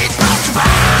it passed you by.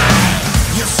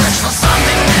 You search for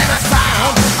something never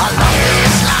found along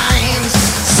these lines.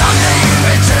 Someday you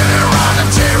may turn around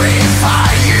and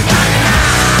terrify you.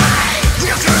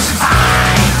 You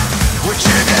crucify. Would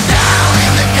you go down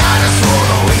in the gutter,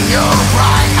 swallowing your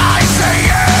pride? I say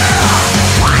yeah.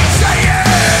 I say yeah.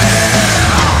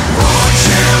 Would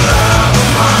you love a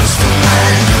monster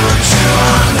man? Could you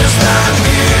understand the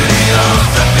beauty of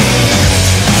the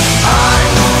beast? I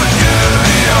would do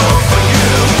it all for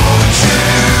you. Would you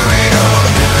do it all?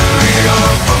 Do it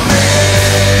all for me.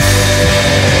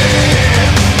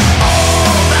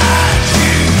 All that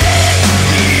you get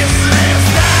is less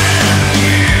than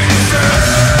you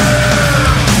deserve.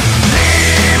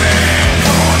 Living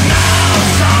for now,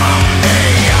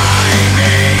 someday I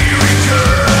may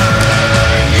return.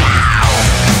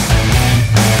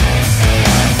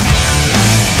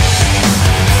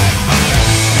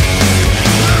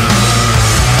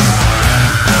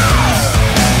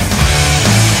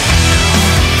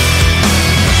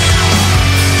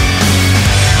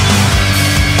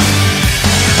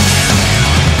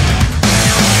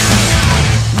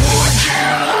 Would you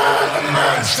love a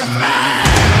monster man?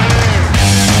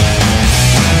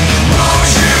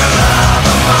 Would you love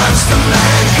a monster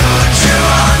man? Could you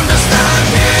understand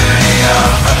the beauty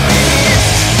of the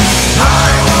beast?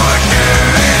 I would do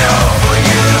it all for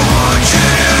you. Would you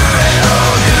do it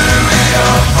all? Do it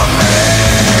all for me.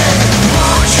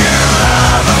 Would you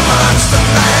love a monster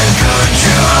man? Could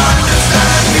you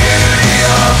understand the beauty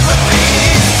of the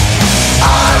beast?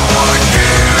 I would do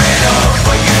it all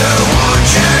for you. Would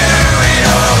you do it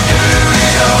all? Do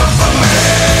it all for me.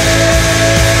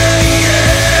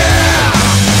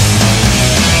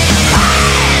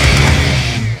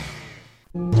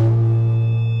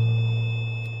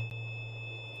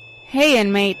 Hey,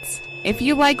 inmates. If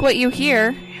you like what you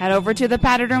hear, head over to the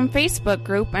Padded Room Facebook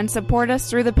group and support us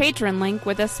through the Patreon link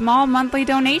with a small monthly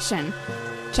donation.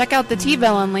 Check out the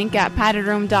T-Villain link at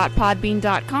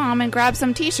paddedroom.podbean.com and grab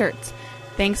some t-shirts.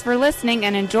 Thanks for listening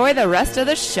and enjoy the rest of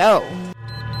the show.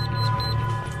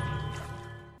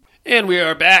 And we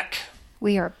are back.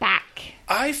 We are back.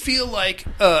 I feel like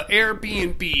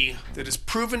Airbnb that is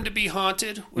proven to be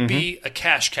haunted would be a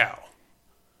cash cow.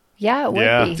 Yeah, it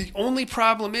would be. The only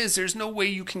problem is there's no way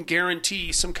you can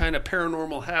guarantee some kind of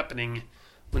paranormal happening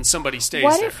when somebody stays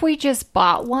What there. if we just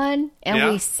bought one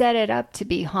and we set it up to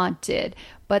be haunted,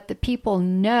 but the people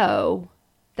know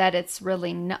that it's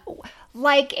really not...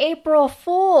 Like April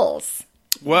Fools.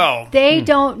 Well... They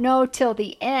don't know till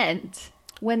the end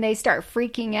when they start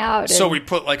freaking out. So we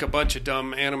put like a bunch of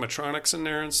dumb animatronics in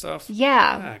there and stuff?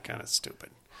 Yeah. Kind of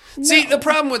stupid. No. See, the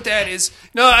problem with that is,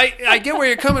 I get where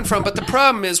you're coming from, but the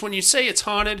problem is when you say it's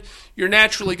haunted, you're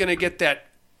naturally going to get that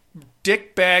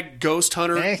dickbag ghost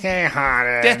hunter.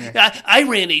 I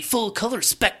ran a full color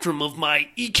spectrum of my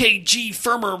EKG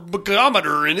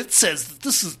thermometer, and it says that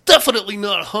this is definitely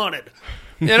not haunted.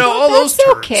 All those That's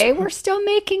turds. okay. We're still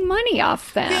making money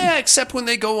off them. Yeah, except when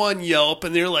they go on Yelp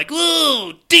and they're like,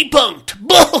 "Ooh, debunked."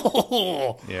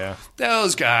 Bull. Yeah.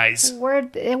 Those guys.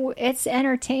 It's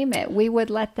entertainment. We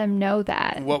would let them know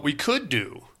that. What we could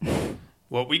do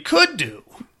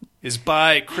is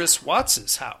buy Chris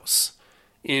Watts' house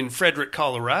in Frederick,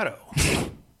 Colorado.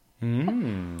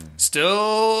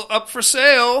 Still up for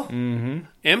sale.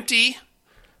 Empty.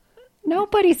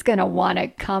 Nobody's going to want to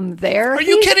come there. Are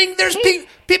you kidding? There's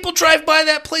people drive by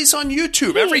that place on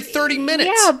YouTube every 30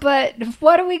 minutes. Yeah, but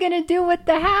what are we going to do with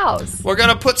the house? We're going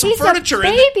to put some furniture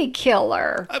in. He's a baby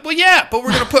killer. Well, yeah, but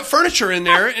we're going to put furniture in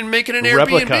there and make it an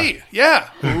Replica. Airbnb. Yeah.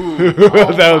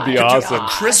 That would be awesome.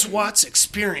 Chris Watts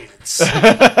experience.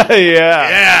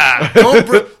 Yeah.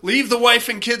 Don't leave the wife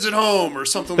and kids at home or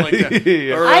something like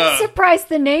that. Or, I'm surprised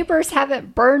the neighbors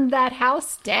haven't burned that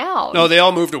house down. No, they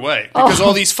all moved away because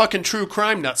all these fucking true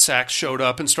crime nutsacks showed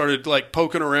up and started like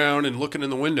poking around and looking in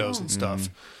the windows and stuff.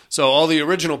 So all the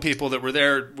original people that were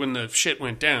there when the shit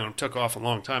went down took off a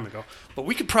long time ago. But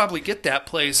we could probably get that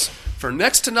place for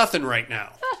next to nothing right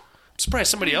now. I'm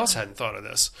surprised somebody else hadn't thought of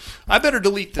this. I better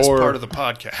delete this part of the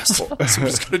podcast. So I'm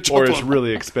just gonna jump or it's on.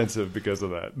 really expensive because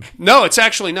of that. No, it's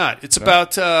actually not. It's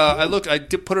about. I looked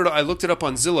it up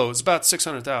on Zillow. It's about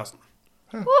 $600,000.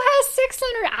 Who has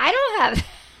 600? I don't have.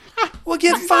 Well,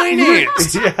 get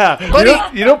financed. Yeah,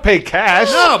 Buddy, you don't pay cash.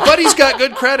 No, Buddy's got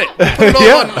good credit. Put it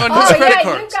all on his credit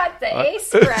cards. You got the ace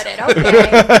credit.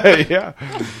 Okay. Yeah.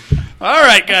 All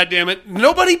right, goddammit.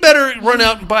 Nobody better run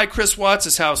out and buy Chris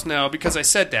Watts' house now because I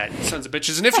said that, you sons of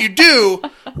bitches. And if you do,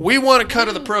 we want a cut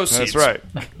of the proceeds. That's right.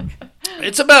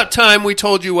 It's about time we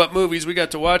told you what movies we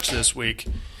got to watch this week.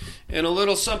 And a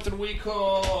little something we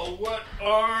call, What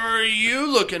Are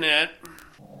You Looking At?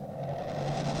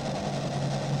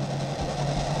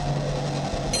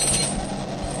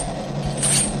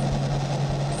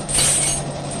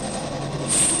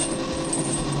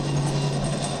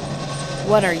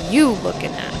 What are you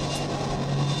looking at?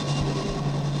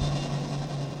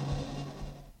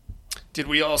 Did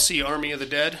we all see Army of the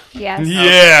Dead? Yes.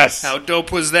 Yes. How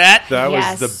dope was that? That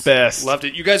Yes. was the best. Loved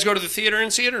it. You guys go to the theater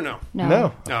and see it or no?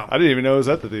 No. No. I didn't even know it was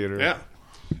at the theater. Yeah.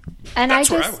 And That's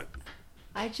where I went.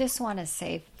 I just want to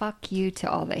say fuck you to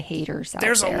all the haters out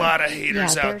There's there. a lot of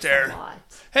haters out there's there. A lot.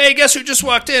 Hey, guess who just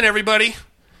walked in, everybody?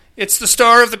 It's the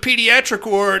star of the pediatric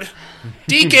ward,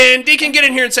 Deacon. Deacon, get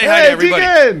in here and say hi to everybody.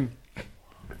 Deacon!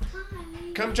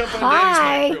 Come jump on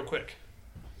Hi. Daddy's mic real quick.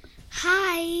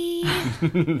 Hi.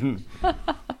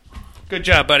 Good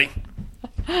job, buddy.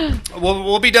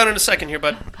 We'll be done in a second here,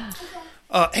 bud.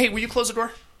 Hey, will you close the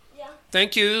door? Yeah.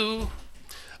 Thank you.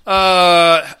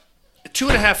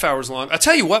 2.5 hours long. I'll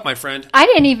tell you what, my friend. I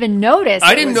didn't even notice.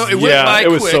 I didn't know it went by it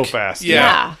was quick. so fast.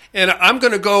 Yeah. And I'm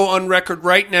going to go on record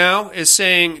right now as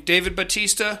saying David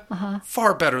Bautista,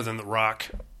 far better than The Rock.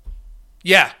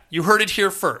 Yeah, you heard it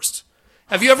here first.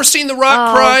 Have you ever seen The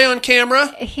Rock cry on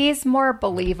camera? He's more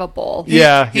believable. He's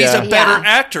a better Yeah.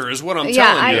 actor, is what I'm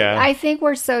telling you. I think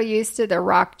we're so used to The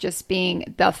Rock just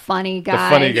being the funny guy.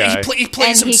 The funny guy. He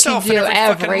plays and himself he can do in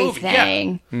every fucking movie. Yeah.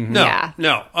 everything. No, Yeah.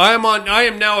 no. I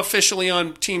am now officially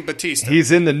on Team Batista. He's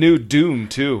in the new Dune,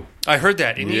 too. I heard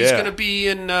that. And he's Yeah. going to be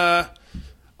in the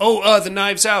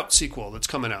Knives Out sequel that's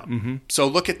coming out. Mm-hmm. So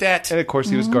look at that. And, of course,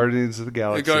 he was Guardians of the They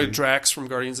Galaxy. go to Drax from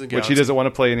Guardians of the Which Galaxy. he doesn't want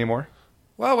to play anymore.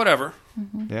 Well, whatever.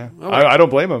 Yeah. Oh, I don't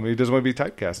blame him. He doesn't want to be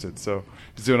typecasted, so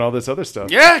he's doing all this other stuff.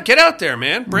 Yeah, get out there,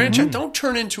 man. Branch out. Don't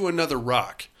turn into another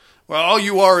Rock. Well, all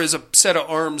you are is a set of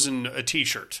arms and a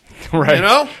T-shirt. Right. You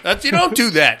know? You don't do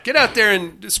that. Get out there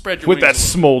and spread your With wings that a little.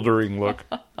 smoldering look.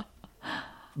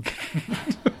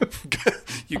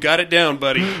 You got it down,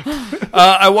 buddy.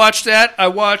 I watched that. I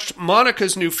watched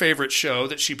Monica's new favorite show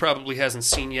that she probably hasn't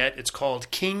seen yet. It's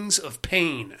called Kings of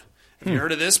Pain. Have you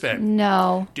heard of this, babe?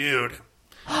 No. Dude.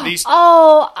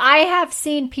 I have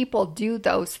seen people do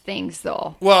those things,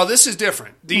 though. Well, this is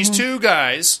different. These two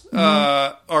guys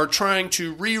are trying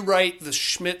to rewrite the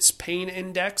Schmidt's Pain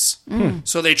Index.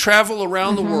 So they travel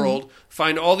around the world,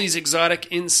 find all these exotic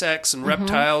insects and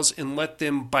reptiles, and let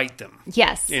them bite them.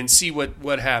 Yes. And see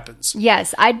what happens.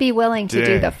 Yes, I'd be willing to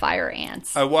do the fire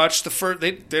ants. I watched the first...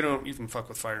 They don't even fuck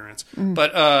with fire ants.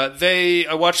 But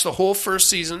I watched the whole first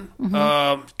season.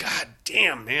 God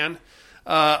damn, man.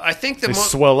 I think they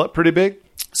swell up pretty big.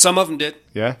 Some of them did.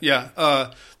 Yeah? Yeah.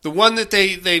 The one that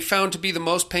they found to be the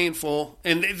most painful,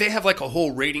 and they have like a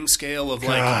whole rating scale of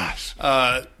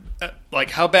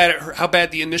like how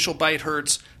bad the initial bite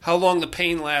hurts, how long the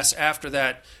pain lasts after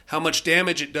that, how much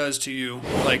damage it does to you,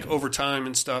 like over time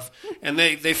and stuff. And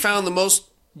they found the most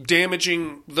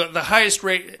damaging, the highest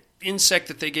rate insect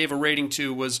that they gave a rating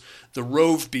to was the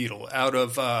rove beetle out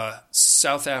of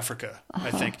South Africa,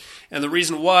 I think. And the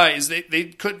reason why is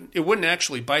they couldn't, it wouldn't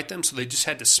actually bite them, so they just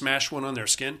had to smash one on their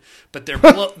skin. But their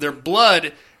their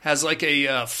blood has like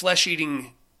a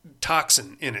flesh-eating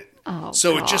toxin in it.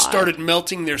 So it just started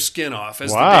melting their skin off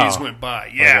as the days went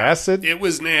by. Yeah, like acid? It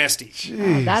was nasty.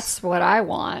 That's what I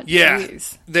want. Yeah,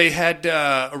 Jeez. they had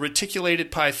a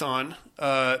reticulated python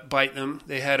bite them.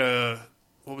 They had a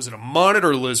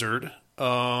monitor lizard,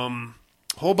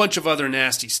 whole bunch of other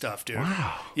nasty stuff, dude.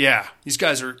 Wow. Yeah, these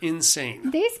guys are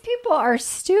insane. These people are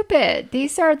stupid.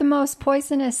 These are the most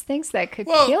poisonous things that could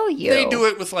kill you. They do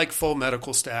it with like full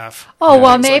medical staff. Oh,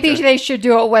 well, maybe they should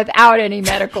do it without any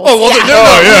medical staff.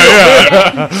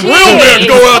 Real men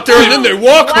go out there and then they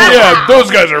walk around. Yeah,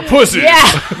 those guys are pussies. Yeah.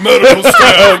 Medical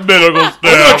staff. Medical staff.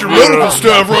 I got your medical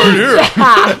staff right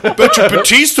here. Bet your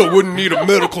Batista wouldn't need a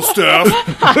medical staff.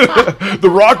 The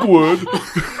Rock would.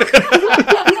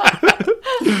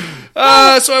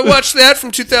 So I watched that from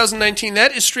 2019.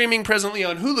 That is streaming presently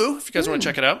on Hulu, if you guys want to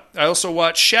check it out. I also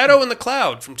watched Shadow in the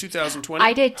Cloud from 2020.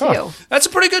 I did too. That's a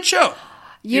pretty good show.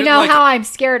 You know how I'm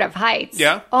scared of heights.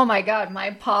 Yeah. Oh my God, my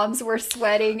palms were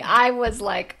sweating. I was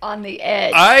like on the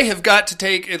edge. I have got to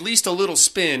take at least a little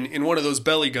spin in one of those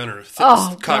belly gunner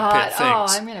cockpit things. Oh,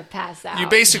 I'm going to pass out. You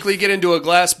basically get into a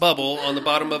glass bubble on the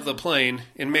bottom of the plane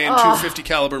and man 250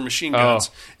 caliber machine guns,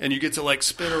 and you get to like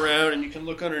spin around and you can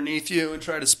look underneath you and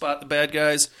try to spot the bad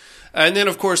guys. And then,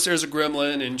 of course, there's a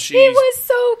gremlin, and he was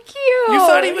so cute. You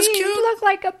thought he was cute? He looked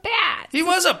like a bat. He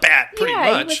was a bat, pretty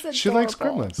much. She likes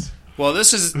gremlins. Well,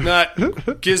 this is not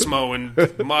Gizmo and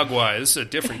Mogwai. This is a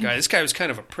different guy. This guy was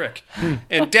kind of a prick.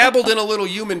 And dabbled in a little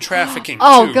human trafficking,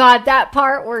 too. God, that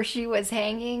part where she was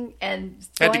hanging and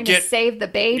going to save the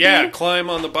baby. Yeah, climb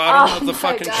on the bottom of the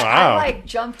fucking... God. I, like,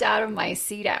 jumped out of my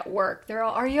seat at work. They're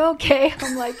all, are you okay?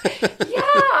 I'm like,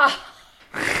 yeah.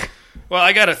 Well,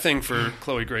 I got a thing for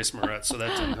Chloe Grace Moretz, so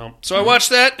that didn't help. So I watched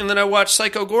that, and then I watched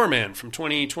Psycho Goreman from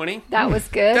 2020. That was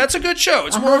good. That's a good show.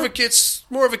 It's more of a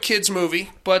kids movie,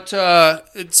 but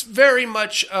it's very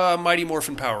much Mighty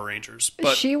Morphin Power Rangers.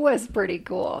 But she was pretty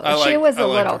cool. She was a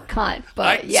little cunt,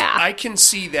 but I can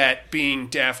see that being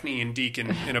Daphne and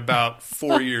Deacon in about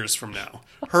 4 years from now.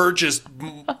 Her just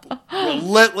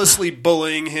relentlessly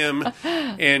bullying him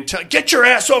and get your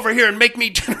ass over here and make me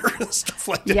dinner and stuff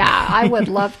like that. Yeah, I would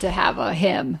love to have a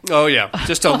him. Oh, yeah.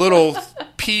 Just a little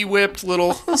pee-whipped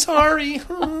little, sorry.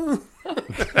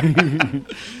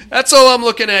 That's all I'm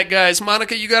looking at, guys.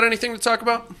 Monica, you got anything to talk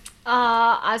about?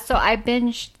 So I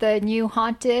binged the new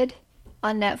Haunted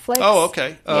on Netflix. Oh,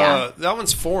 okay. Yeah. That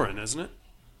one's foreign, isn't it?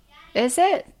 Is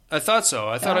it? I thought so.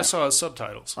 I thought I saw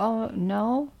subtitles. Oh,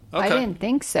 no. Okay. I didn't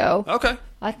think so. Okay.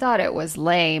 I thought it was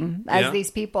lame. As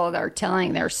these people are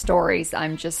telling their stories,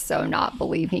 I'm just so not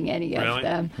believing any of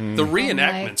them. The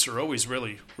reenactments are always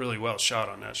really, really well shot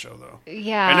on that show, though.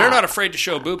 Yeah. And they're not afraid to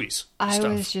show boobies. I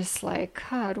was just like,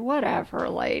 God, whatever,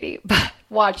 lady.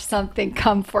 Watch something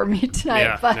come for me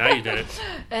tonight. Yeah, now you did it.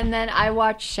 And then I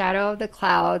watched Shadow of the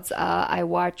Clouds. I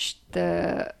watched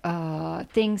the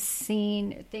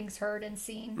Things Heard and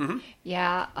Seen. Mm-hmm.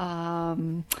 Yeah.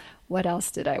 What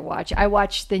else did I watch? I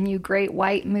watched the new Great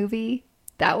White movie.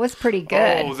 That was pretty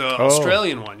good. Oh, the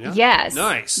Australian one, yeah? Yes.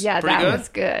 Nice. Yeah, pretty that good? was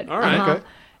good. All right. Okay.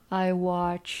 I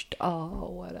watched,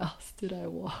 what else did I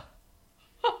watch?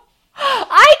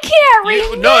 I can't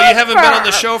remember. No, you haven't been on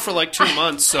the show for like 2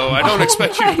 months, so I don't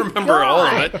expect you to remember all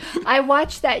of it. I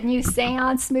watched that new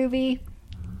Seance movie.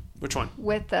 Which one?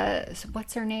 With,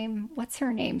 what's her name?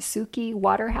 Suki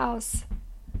Waterhouse?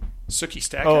 Suki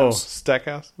Stackhouse.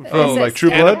 Stackhouse? Oh, like True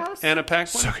Blood? Anna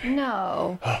Paquin?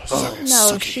 No. Oh,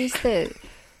 No, she's the...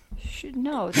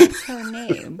 No, that's her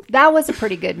name. That was a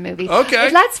pretty good movie. Okay.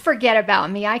 But let's forget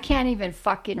about me. I can't even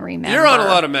fucking remember. You're on a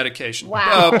lot of medication.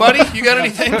 Wow. Buddy, you got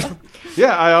anything?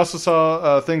 Yeah, I also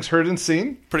saw Things Heard and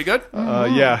Seen. Pretty good.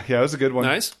 Yeah, it was a good one.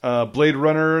 Nice. Blade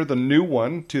Runner, the new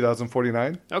one,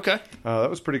 2049. Okay. That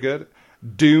was pretty good.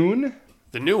 Dune.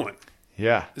 The new one.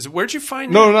 Yeah. Where'd you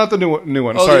find No, that? not the new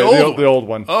one. Oh, Sorry, the old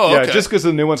one. Oh, okay. Yeah, just because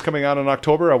the new one's coming out in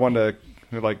October, I wanted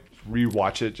to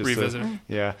rewatch it. Revisit it.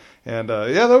 Yeah. And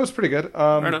that was pretty good. Right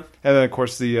on. And then, of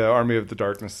course, the Army of the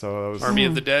Darkness. So that was Army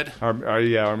of the Dead.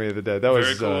 Army of the Dead. That Very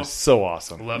was cool. so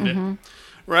awesome. Loved it.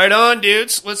 Right on,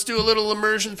 dudes. Let's do a little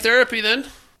immersion therapy then.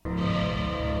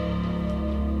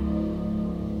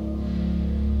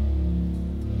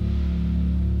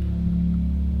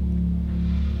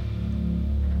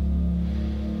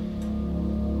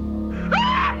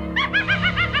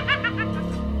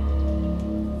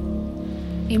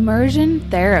 Immersion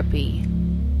therapy.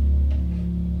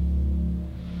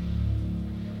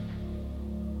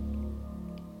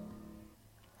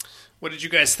 What did you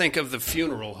guys think of The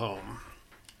Funeral Home?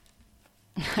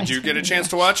 Did you get a chance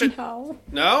to watch it? No.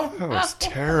 No? That was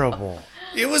terrible.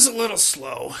 It was a little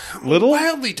slow. Little?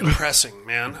 Wildly depressing,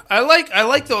 man. I like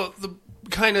the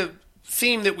kind of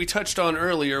theme that we touched on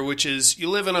earlier, which is you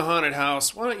live in a haunted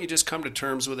house. Why don't you just come to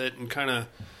terms with it and kind of,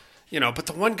 but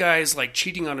the one guy is like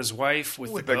cheating on his wife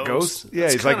with the ghost. Yeah,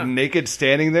 That's he's like naked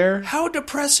standing there. How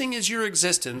depressing is your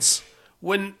existence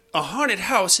when a haunted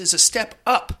house is a step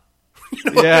up?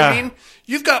 You know what I mean?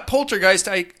 You've got poltergeist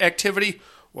activity.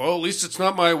 Well, at least it's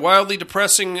not my wildly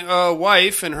depressing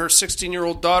wife and her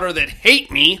 16-year-old daughter that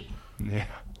hate me. Yeah.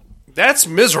 That's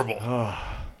miserable.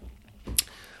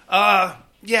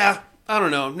 Yeah, I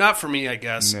don't know. Not for me, I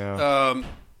guess. No.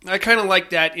 I kind of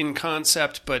like that in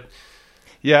concept, but...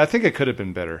 Yeah, I think it could have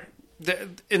been better.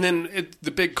 And then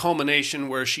the big culmination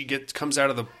where she comes out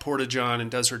of the porta-john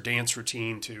and does her dance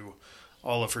routine to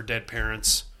all of her dead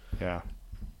parents. Yeah.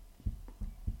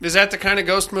 Is that the kind of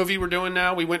ghost movie we're doing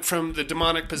now? We went from the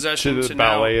demonic possession To the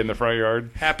ballet in the front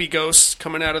yard. Happy ghosts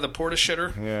coming out of the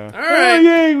porta-shitter. Yeah. All right. Oh,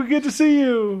 yay, we get to see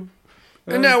you.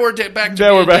 And now we're back to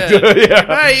Now we're being back dead. to yeah.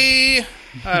 Bye.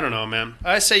 I don't know, man.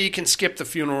 I say you can skip The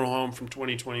Funeral Home from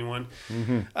 2021.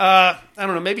 I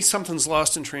don't know. Maybe something's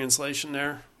lost in translation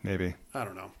there. Maybe. I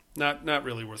don't know. Not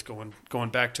really worth going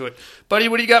back to it. Buddy,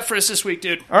 what do you got for us this week,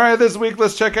 dude? All right, this week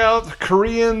let's check out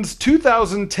Korean's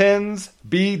 2010's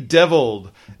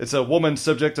Bedeviled. It's a woman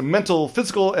subject to mental,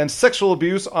 physical, and sexual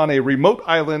abuse on a remote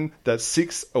island that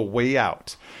seeks a way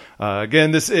out.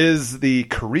 Again, this is the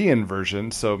Korean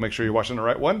version, so make sure you're watching the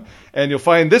right one. And you'll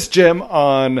find this gem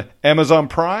on Amazon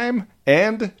Prime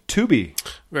and Tubi.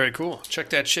 Very cool. Check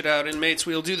that shit out, inmates.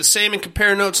 We'll do the same and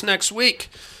compare notes next week.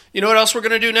 You know what else we're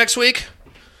going to do next week?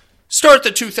 Start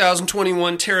the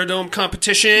 2021 Terradome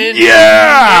competition.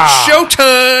 Yeah! It's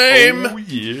showtime! Oh,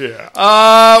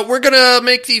 yeah. We're going to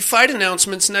make the fight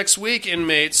announcements next week,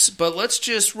 inmates, but let's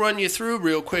just run you through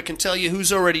real quick and tell you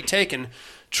who's already taken.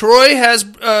 Troy has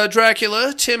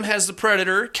Dracula, Tim has the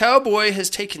Predator, Cowboy has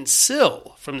taken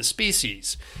Syl from The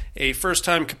Species, a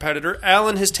first-time competitor.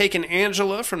 Alan has taken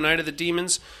Angela from Night of the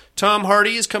Demons. Tom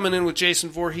Hardy is coming in with Jason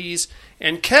Voorhees.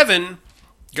 And Kevin,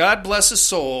 God bless his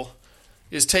soul,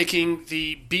 is taking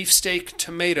the beefsteak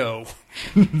tomato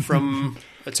from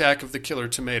Attack of the Killer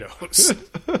Tomatoes.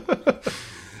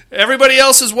 Everybody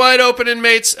else is wide open,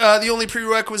 inmates. The only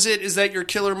prerequisite is that your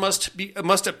killer must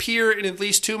appear in at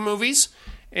least 2 movies.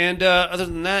 And other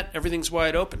than that, everything's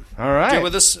wide open. All right. Get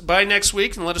with us by next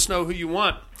week and let us know who you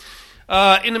want.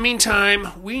 In the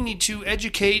meantime, we need to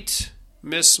educate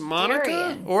Miss Monica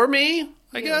Darian. or me,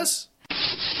 I guess.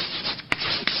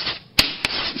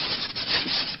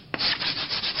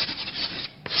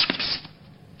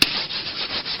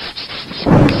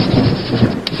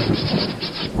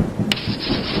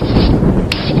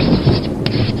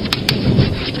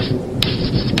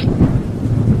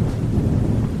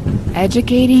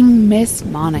 Educating Miss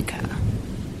Monica.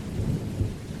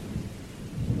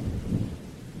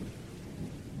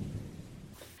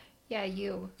 Yeah,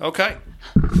 you. Okay.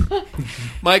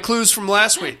 My clues from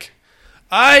last week.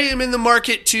 I am in the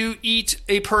market to eat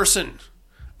a person.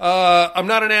 I'm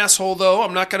not an asshole, though.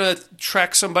 I'm not going to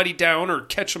track somebody down or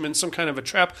catch them in some kind of a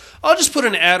trap. I'll just put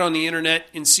an ad on the internet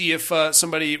and see if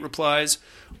somebody replies.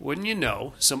 Wouldn't you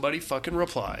know, somebody fucking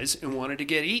replies and wanted to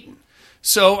get eaten.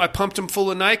 So I pumped him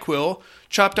full of NyQuil,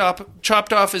 chopped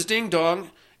off his ding-dong,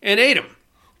 and ate him.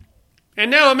 And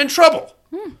now I'm in trouble.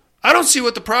 I don't see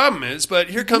what the problem is, but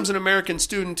here comes an American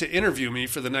student to interview me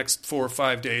for the next 4 or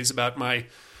 5 days about my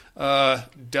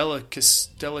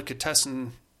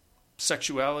delicatessen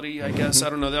sexuality, I guess. I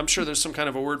don't know. I'm sure there's some kind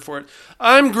of a word for it.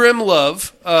 I'm Grim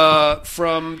Love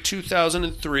from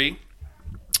 2003. You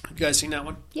guys seen that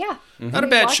one? Yeah. Not a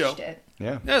bad show. It.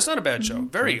 Yeah. Yeah, it's not a bad show.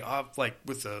 Very like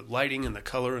with the lighting and the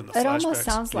color and the flashbacks. It almost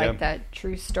sounds like that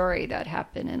true story that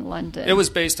happened in London. It was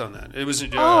based on that. It was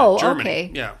in Germany.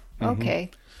 Okay. Yeah.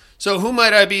 Okay. So who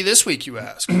might I be this week, you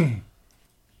ask?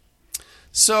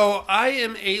 So I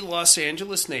am a Los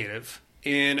Angeles native,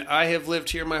 and I have lived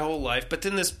here my whole life, but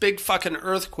then this big fucking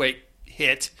earthquake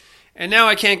hit, and now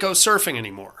I can't go surfing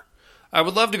anymore. I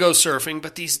would love to go surfing,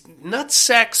 but these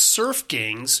nutsack surf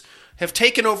gangs have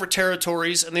taken over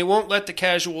territories, and they won't let the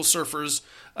casual surfers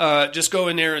just go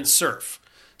in there and surf.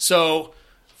 So,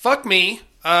 fuck me.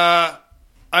 Guess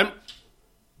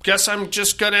I'm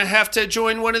just going to have to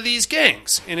join one of these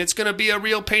gangs, and it's going to be a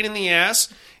real pain in the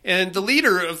ass. And the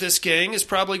leader of this gang is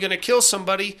probably going to kill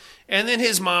somebody, and then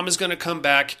his mom is going to come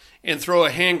back and throw a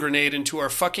hand grenade into our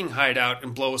fucking hideout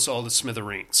and blow us all to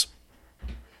smithereens.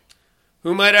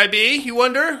 Who might I be, you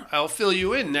wonder? I'll fill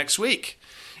you in next week.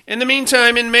 In the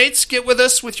meantime, inmates, get with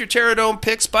us with your Pterodome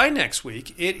picks by next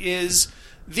week. It is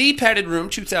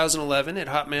thepaddedroom2011 at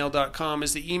hotmail.com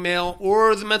is the email,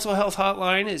 or the mental health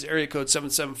hotline is area code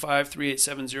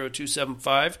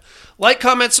 775-387-0275. Like,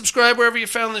 comment, subscribe wherever you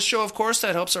found this show, of course.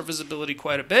 That helps our visibility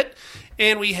quite a bit.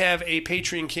 And we have a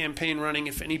Patreon campaign running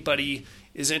if anybody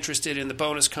is interested in the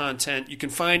bonus content. You can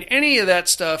find any of that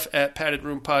stuff at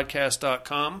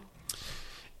paddedroompodcast.com.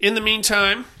 In the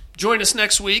meantime, join us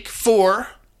next week for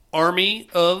Army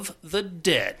of the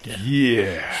Dead.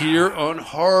 Yeah. Here on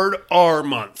Hard R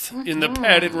Month in the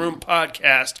Padded Room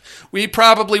Podcast. We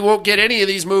probably won't get any of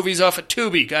these movies off of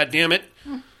Tubi, goddammit.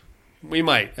 We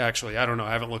might, actually. I don't know.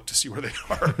 I haven't looked to see where they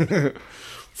are.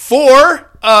 For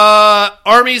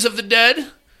Armies of the Dead,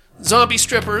 zombie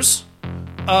strippers,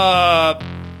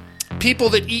 people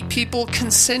that eat people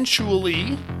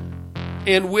consensually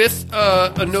and with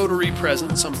a notary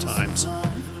present sometimes,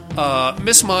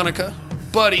 Miss Monica,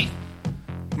 Buddy,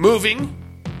 Moving,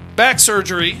 Back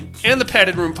Surgery, and the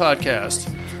Padded Room Podcast.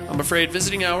 I'm afraid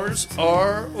visiting hours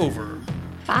are over.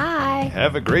 Bye.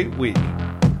 Have a great week. Click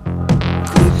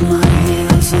my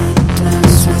heels and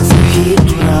dance with the heat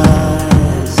rise.